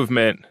betrayed our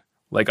movement.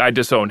 Like, I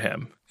disown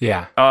him.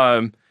 Yeah.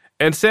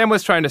 And Sam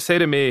was trying to say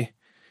to me,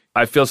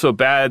 I feel so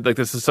bad. Like,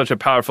 this is such a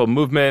powerful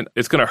movement.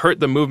 It's going to hurt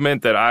the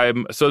movement that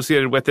I'm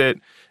associated with it.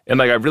 And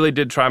like, I really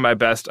did try my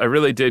best. I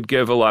really did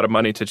give a lot of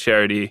money to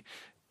charity.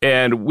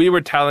 And we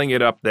were tallying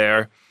it up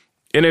there.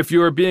 And if you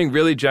were being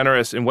really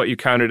generous in what you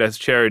counted as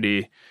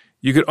charity,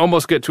 you could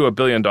almost get to $1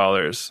 billion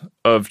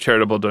of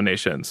charitable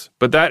donations.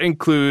 But that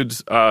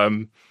includes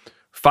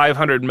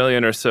 $500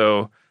 million or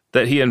so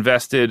that he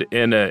invested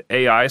in an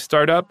AI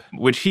startup,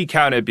 which he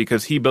counted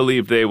because he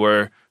believed they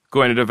were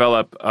going to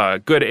develop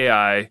good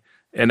AI,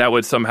 and that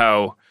would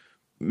somehow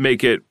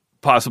make it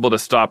possible to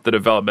stop the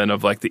development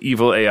of like the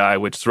evil AI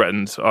which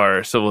threatens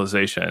our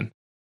civilization.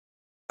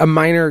 A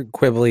minor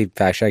quibbly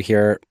fact check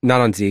here,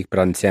 not on Zeke, but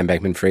on Sam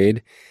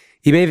Bankman-Fried.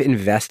 He may have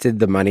invested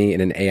the money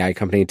in an AI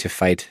company to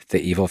fight the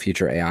evil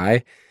future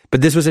AI,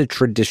 but this was a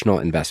traditional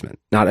investment,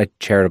 not a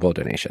charitable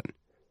donation.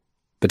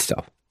 But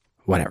still,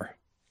 whatever.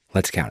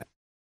 Let's count it.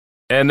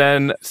 And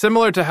then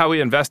similar to how he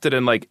invested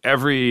in like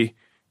every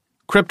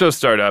crypto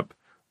startup,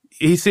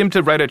 he seemed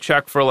to write a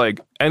check for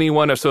like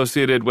anyone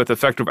associated with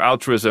effective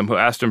altruism who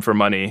asked him for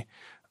money.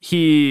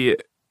 He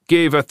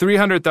gave a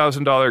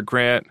 $300,000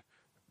 grant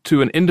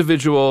to an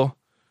individual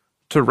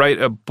to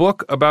write a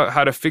book about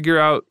how to figure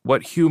out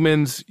what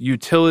humans'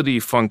 utility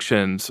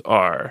functions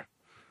are.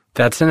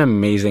 That's an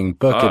amazing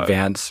book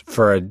advance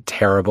for a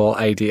terrible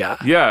idea.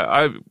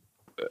 Yeah,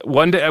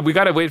 one day we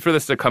got to wait for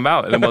this to come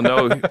out, and then we'll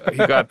know he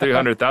got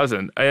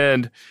 $300,000.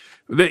 And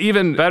the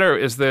even better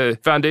is the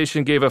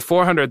foundation gave a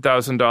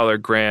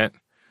 $400,000 grant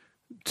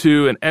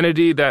to an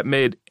entity that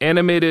made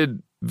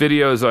animated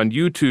videos on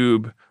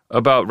YouTube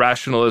about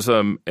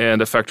rationalism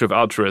and effective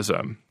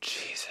altruism.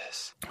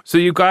 Jesus. So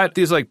you've got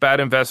these like bad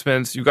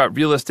investments, you've got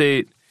real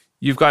estate,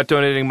 you've got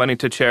donating money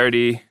to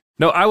charity.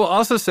 No, I will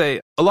also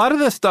say a lot of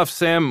this stuff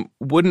Sam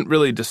wouldn't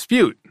really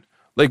dispute.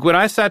 Like when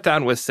I sat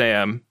down with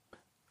Sam,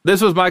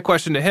 this was my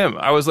question to him.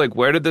 I was like,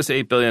 where did this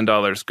 $8 billion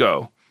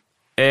go?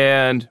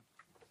 And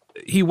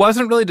he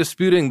wasn't really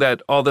disputing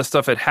that all this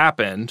stuff had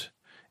happened.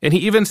 And he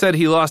even said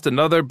he lost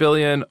another $1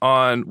 billion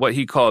on what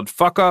he called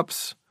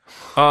fuck-ups,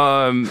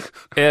 and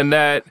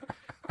that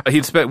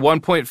he'd spent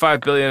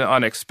 $1.5 billion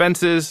on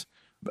expenses.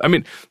 I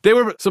mean, they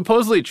were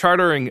supposedly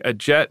chartering a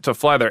jet to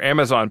fly their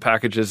Amazon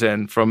packages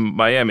in from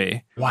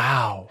Miami.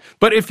 Wow.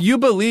 But if you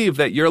believe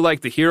that you're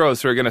like the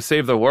heroes who are going to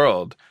save the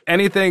world,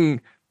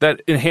 anything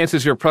that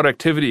enhances your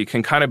productivity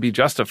can kind of be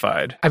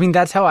justified. I mean,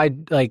 that's how I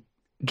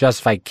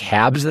justify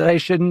cabs that I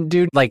shouldn't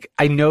do. Like,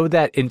 I know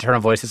that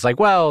internal voice is like,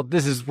 well,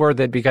 this is worth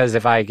it because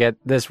if I get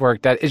this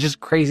work done, it's just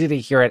crazy to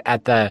hear it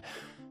at the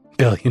 $1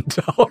 billion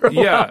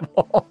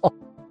level.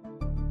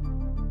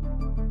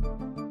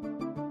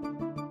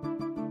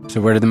 So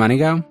where did the money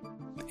go?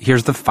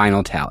 Here's the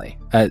final tally,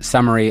 a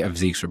summary of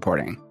Zeke's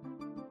reporting.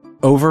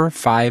 Over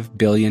 $5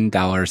 billion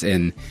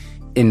in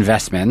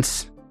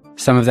investments,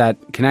 some of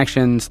that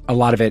connections, a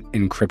lot of it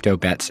in crypto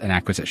bets and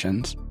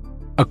acquisitions.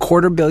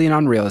 $250 million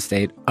on real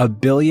estate,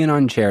 $1 billion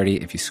on charity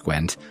if you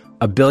squint,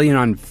 $1 billion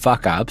on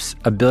fuck-ups,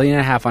 $1.5 billion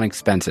on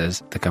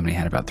expenses. The company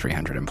had about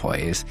 300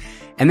 employees.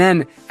 And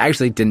then,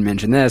 actually didn't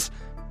mention this,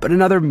 but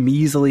another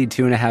measly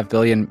 $2.5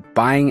 billion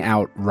buying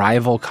out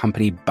rival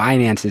company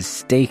Binance's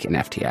stake in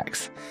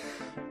FTX.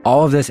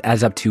 All of this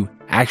adds up to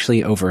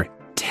actually over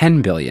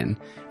 $10 billion.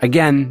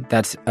 Again,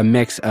 that's a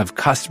mix of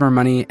customer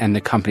money and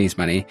the company's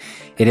money.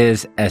 It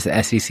is, as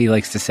the SEC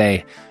likes to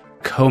say,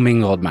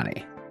 commingled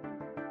money.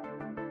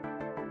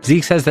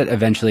 Zeke says that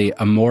eventually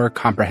a more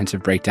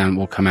comprehensive breakdown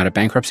will come out of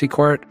bankruptcy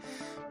court,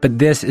 but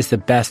this is the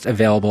best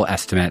available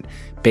estimate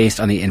based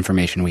on the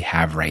information we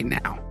have right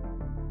now.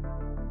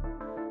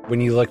 When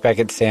you look back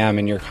at Sam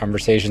and your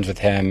conversations with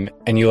him,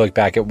 and you look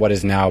back at what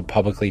is now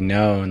publicly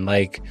known,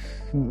 like,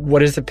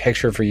 what is the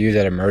picture for you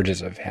that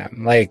emerges of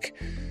him? Like,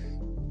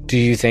 do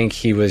you think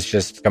he was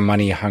just a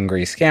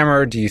money-hungry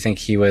scammer? Do you think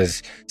he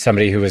was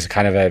somebody who was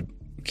kind of a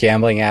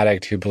gambling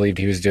addict who believed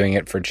he was doing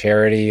it for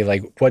charity?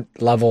 Like, what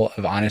level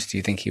of honest do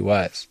you think he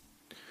was?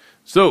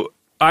 So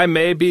I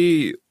may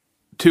be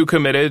too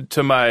committed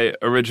to my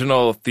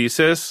original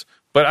thesis,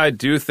 but I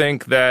do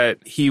think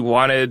that he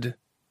wanted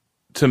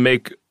to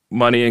make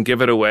money and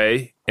give it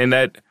away, and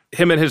that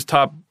him and his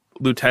top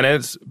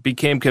lieutenants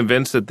became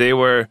convinced that they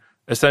were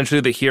essentially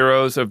the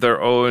heroes of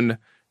their own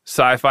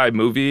sci-fi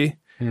movie,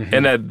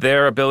 and that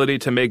their ability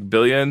to make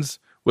billions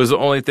was the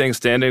only thing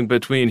standing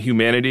between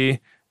humanity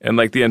and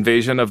like the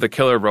invasion of the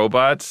killer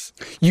robots.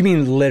 You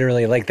mean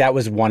literally, like that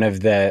was one of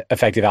the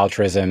effective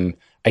altruism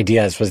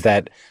ideas, was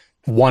that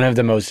one of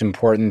the most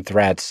important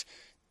threats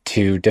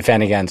to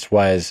defend against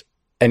was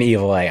an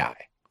evil AI.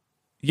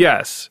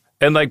 Yes.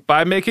 And like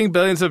by making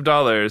billions of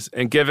dollars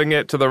and giving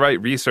it to the right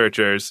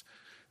researchers,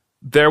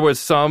 there was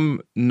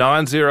some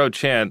non-zero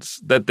chance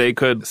that they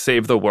could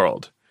save the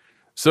world.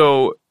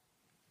 So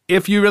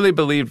if you really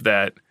believed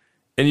that,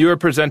 and you were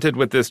presented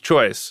with this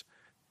choice,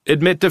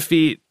 admit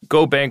defeat,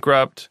 go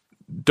bankrupt,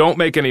 don't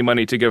make any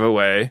money to give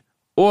away,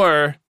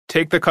 or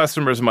take the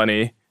customer's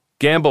money,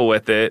 gamble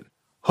with it,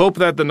 hope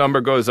that the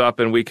number goes up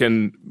and we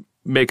can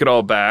make it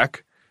all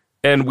back,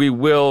 and we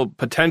will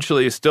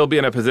potentially still be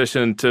in a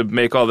position to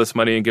make all this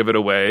money and give it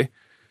away.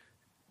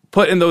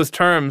 Put in those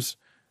terms,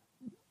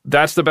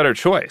 that's the better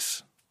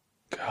choice.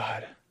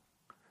 God.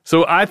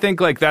 So I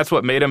think like that's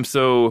what made him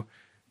so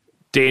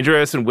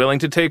dangerous and willing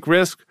to take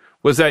risk,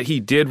 was that he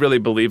did really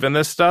believe in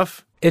this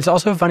stuff. It's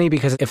also funny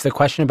because if the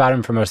question about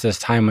him for most of this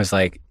time was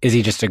like, is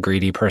he just a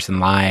greedy person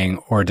lying,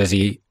 or does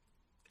he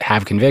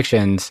have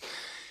convictions?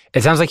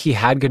 It sounds like he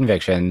had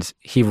convictions.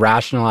 He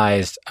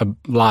rationalized a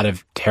lot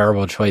of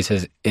terrible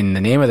choices in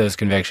the name of those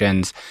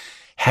convictions.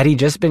 Had he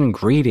just been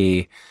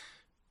greedy,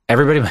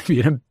 everybody might be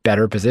in a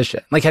better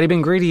position. Like, had he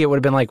been greedy, it would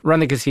have been like, run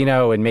the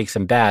casino and make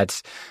some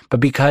bets. But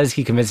because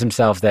he convinced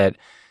himself that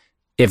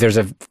if there's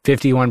a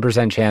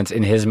 51% chance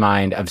in his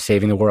mind of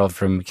saving the world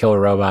from killer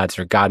robots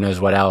or God knows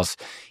what else,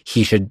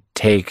 he should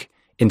take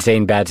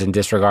insane bets and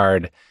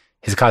disregard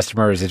his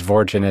customers, his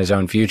fortune, his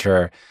own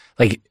future.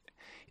 Like,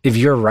 if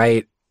you're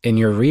right in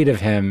your read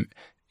of him,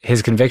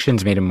 his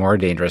convictions made him more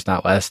dangerous,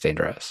 not less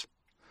dangerous.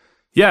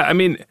 Yeah, I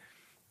mean,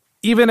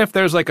 even if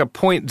there's like a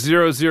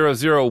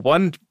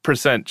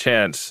 0.0001%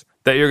 chance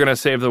that you're going to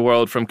save the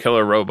world from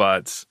killer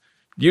robots,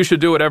 you should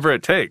do whatever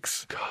it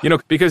takes. God. You know,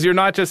 because you're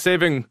not just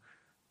saving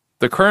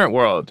the current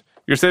world,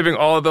 you're saving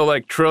all of the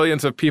like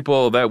trillions of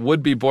people that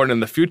would be born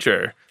in the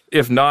future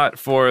if not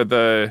for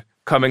the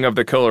coming of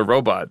the killer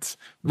robots,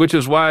 which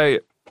is why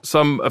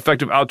some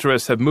effective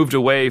altruists have moved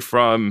away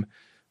from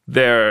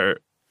their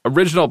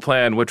original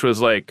plan, which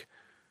was like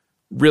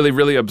really,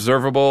 really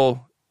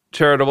observable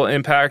charitable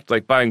impact,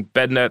 like buying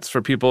bed nets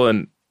for people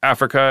in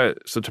Africa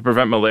so to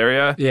prevent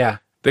malaria. Yeah.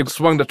 They've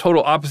swung the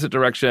total opposite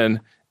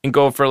direction and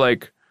go for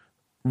like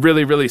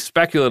really, really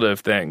speculative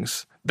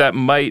things that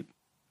might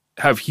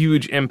have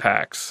huge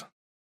impacts.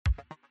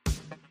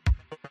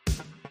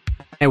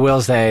 I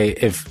will say,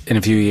 if in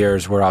a few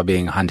years we're all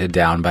being hunted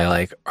down by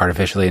like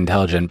artificially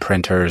intelligent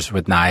printers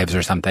with knives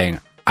or something,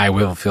 I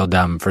will feel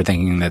dumb for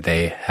thinking that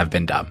they have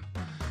been dumb.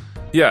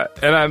 Yeah,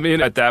 and I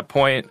mean, at that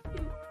point,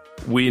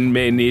 we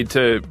may need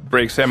to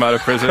break Sam out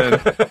of prison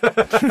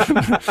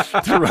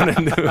to run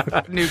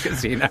a new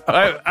casino.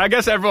 I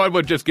guess everyone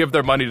would just give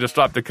their money to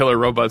stop the killer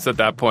robots at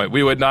that point.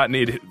 We would not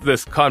need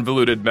this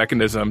convoluted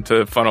mechanism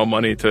to funnel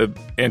money to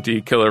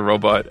anti-killer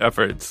robot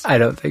efforts. I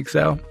don't think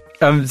so.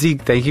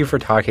 Zeke, thank you for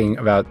talking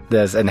about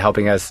this and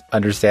helping us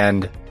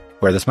understand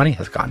where this money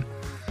has gone.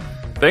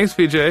 Thanks,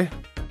 PJ.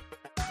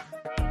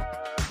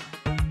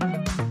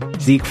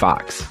 Zeke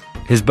Fox.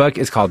 His book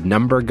is called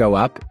Number Go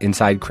Up,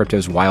 Inside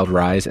Crypto's Wild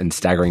Rise and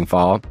Staggering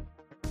Fall.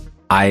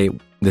 I,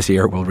 this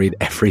year, will read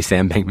every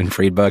Sam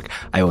Bankman-Fried book.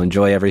 I will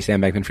enjoy every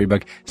Sam Bankman-Fried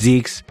book.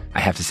 Zeke's, I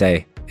have to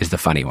say, is the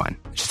funny one.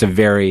 It's just a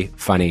very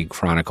funny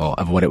chronicle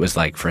of what it was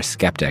like for a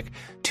skeptic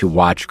to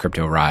watch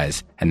crypto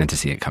rise and then to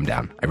see it come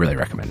down. I really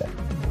recommend it.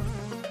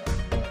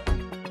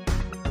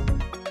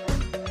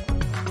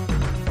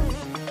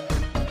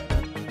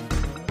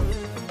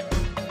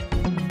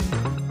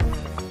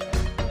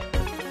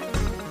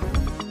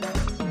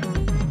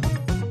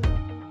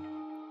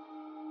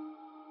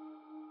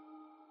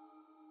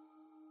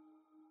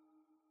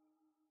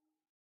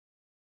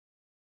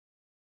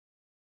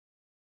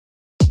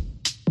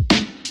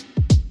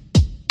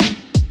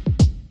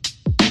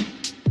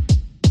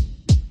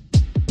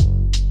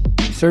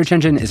 Search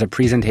Engine is a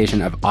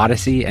presentation of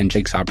Odyssey and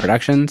Jigsaw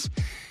Productions.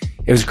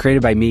 It was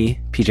created by me,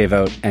 PJ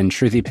Vogt, and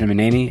Shruti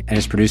Pinnamaneni, and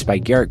is produced by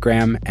Garrett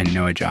Graham and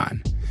Noah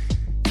John.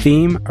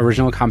 Theme,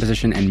 original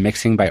composition, and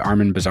mixing by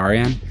Armin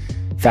Bazarian.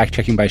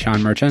 Fact-checking by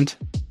Sean Merchant.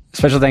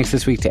 Special thanks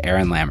this week to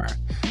Aaron Lammer.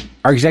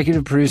 Our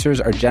executive producers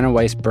are Jenna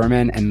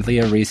Weiss-Berman and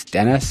Leah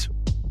Reese-Dennis.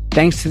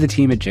 Thanks to the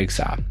team at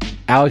Jigsaw,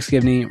 Alex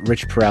Gibney,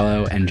 Rich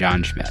Perello, and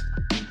John Schmidt.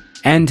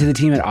 And to the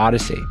team at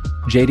Odyssey,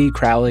 J.D.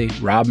 Crowley,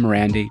 Rob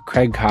Morandi,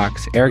 Craig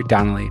Cox, Eric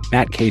Donnelly,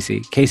 Matt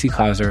Casey, Casey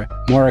Klauser,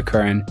 Maura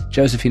Curran,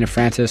 Josephina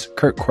Francis,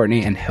 Kurt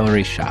Courtney, and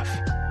Hillary Schuff.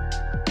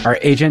 Our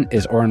agent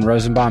is Oren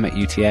Rosenbaum at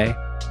UTA.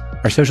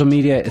 Our social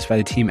media is by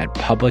the team at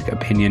Public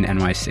Opinion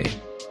NYC.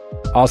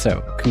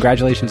 Also,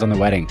 congratulations on the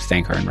wedding,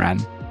 Stanker and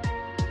Wren.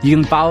 You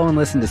can follow and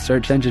listen to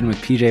Search Engine with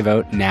PJ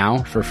Vogt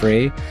now for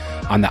free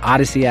on the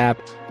Odyssey app,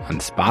 on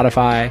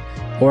Spotify,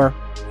 or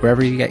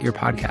wherever you get your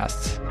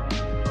podcasts.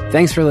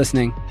 Thanks for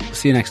listening. We'll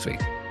see you next week.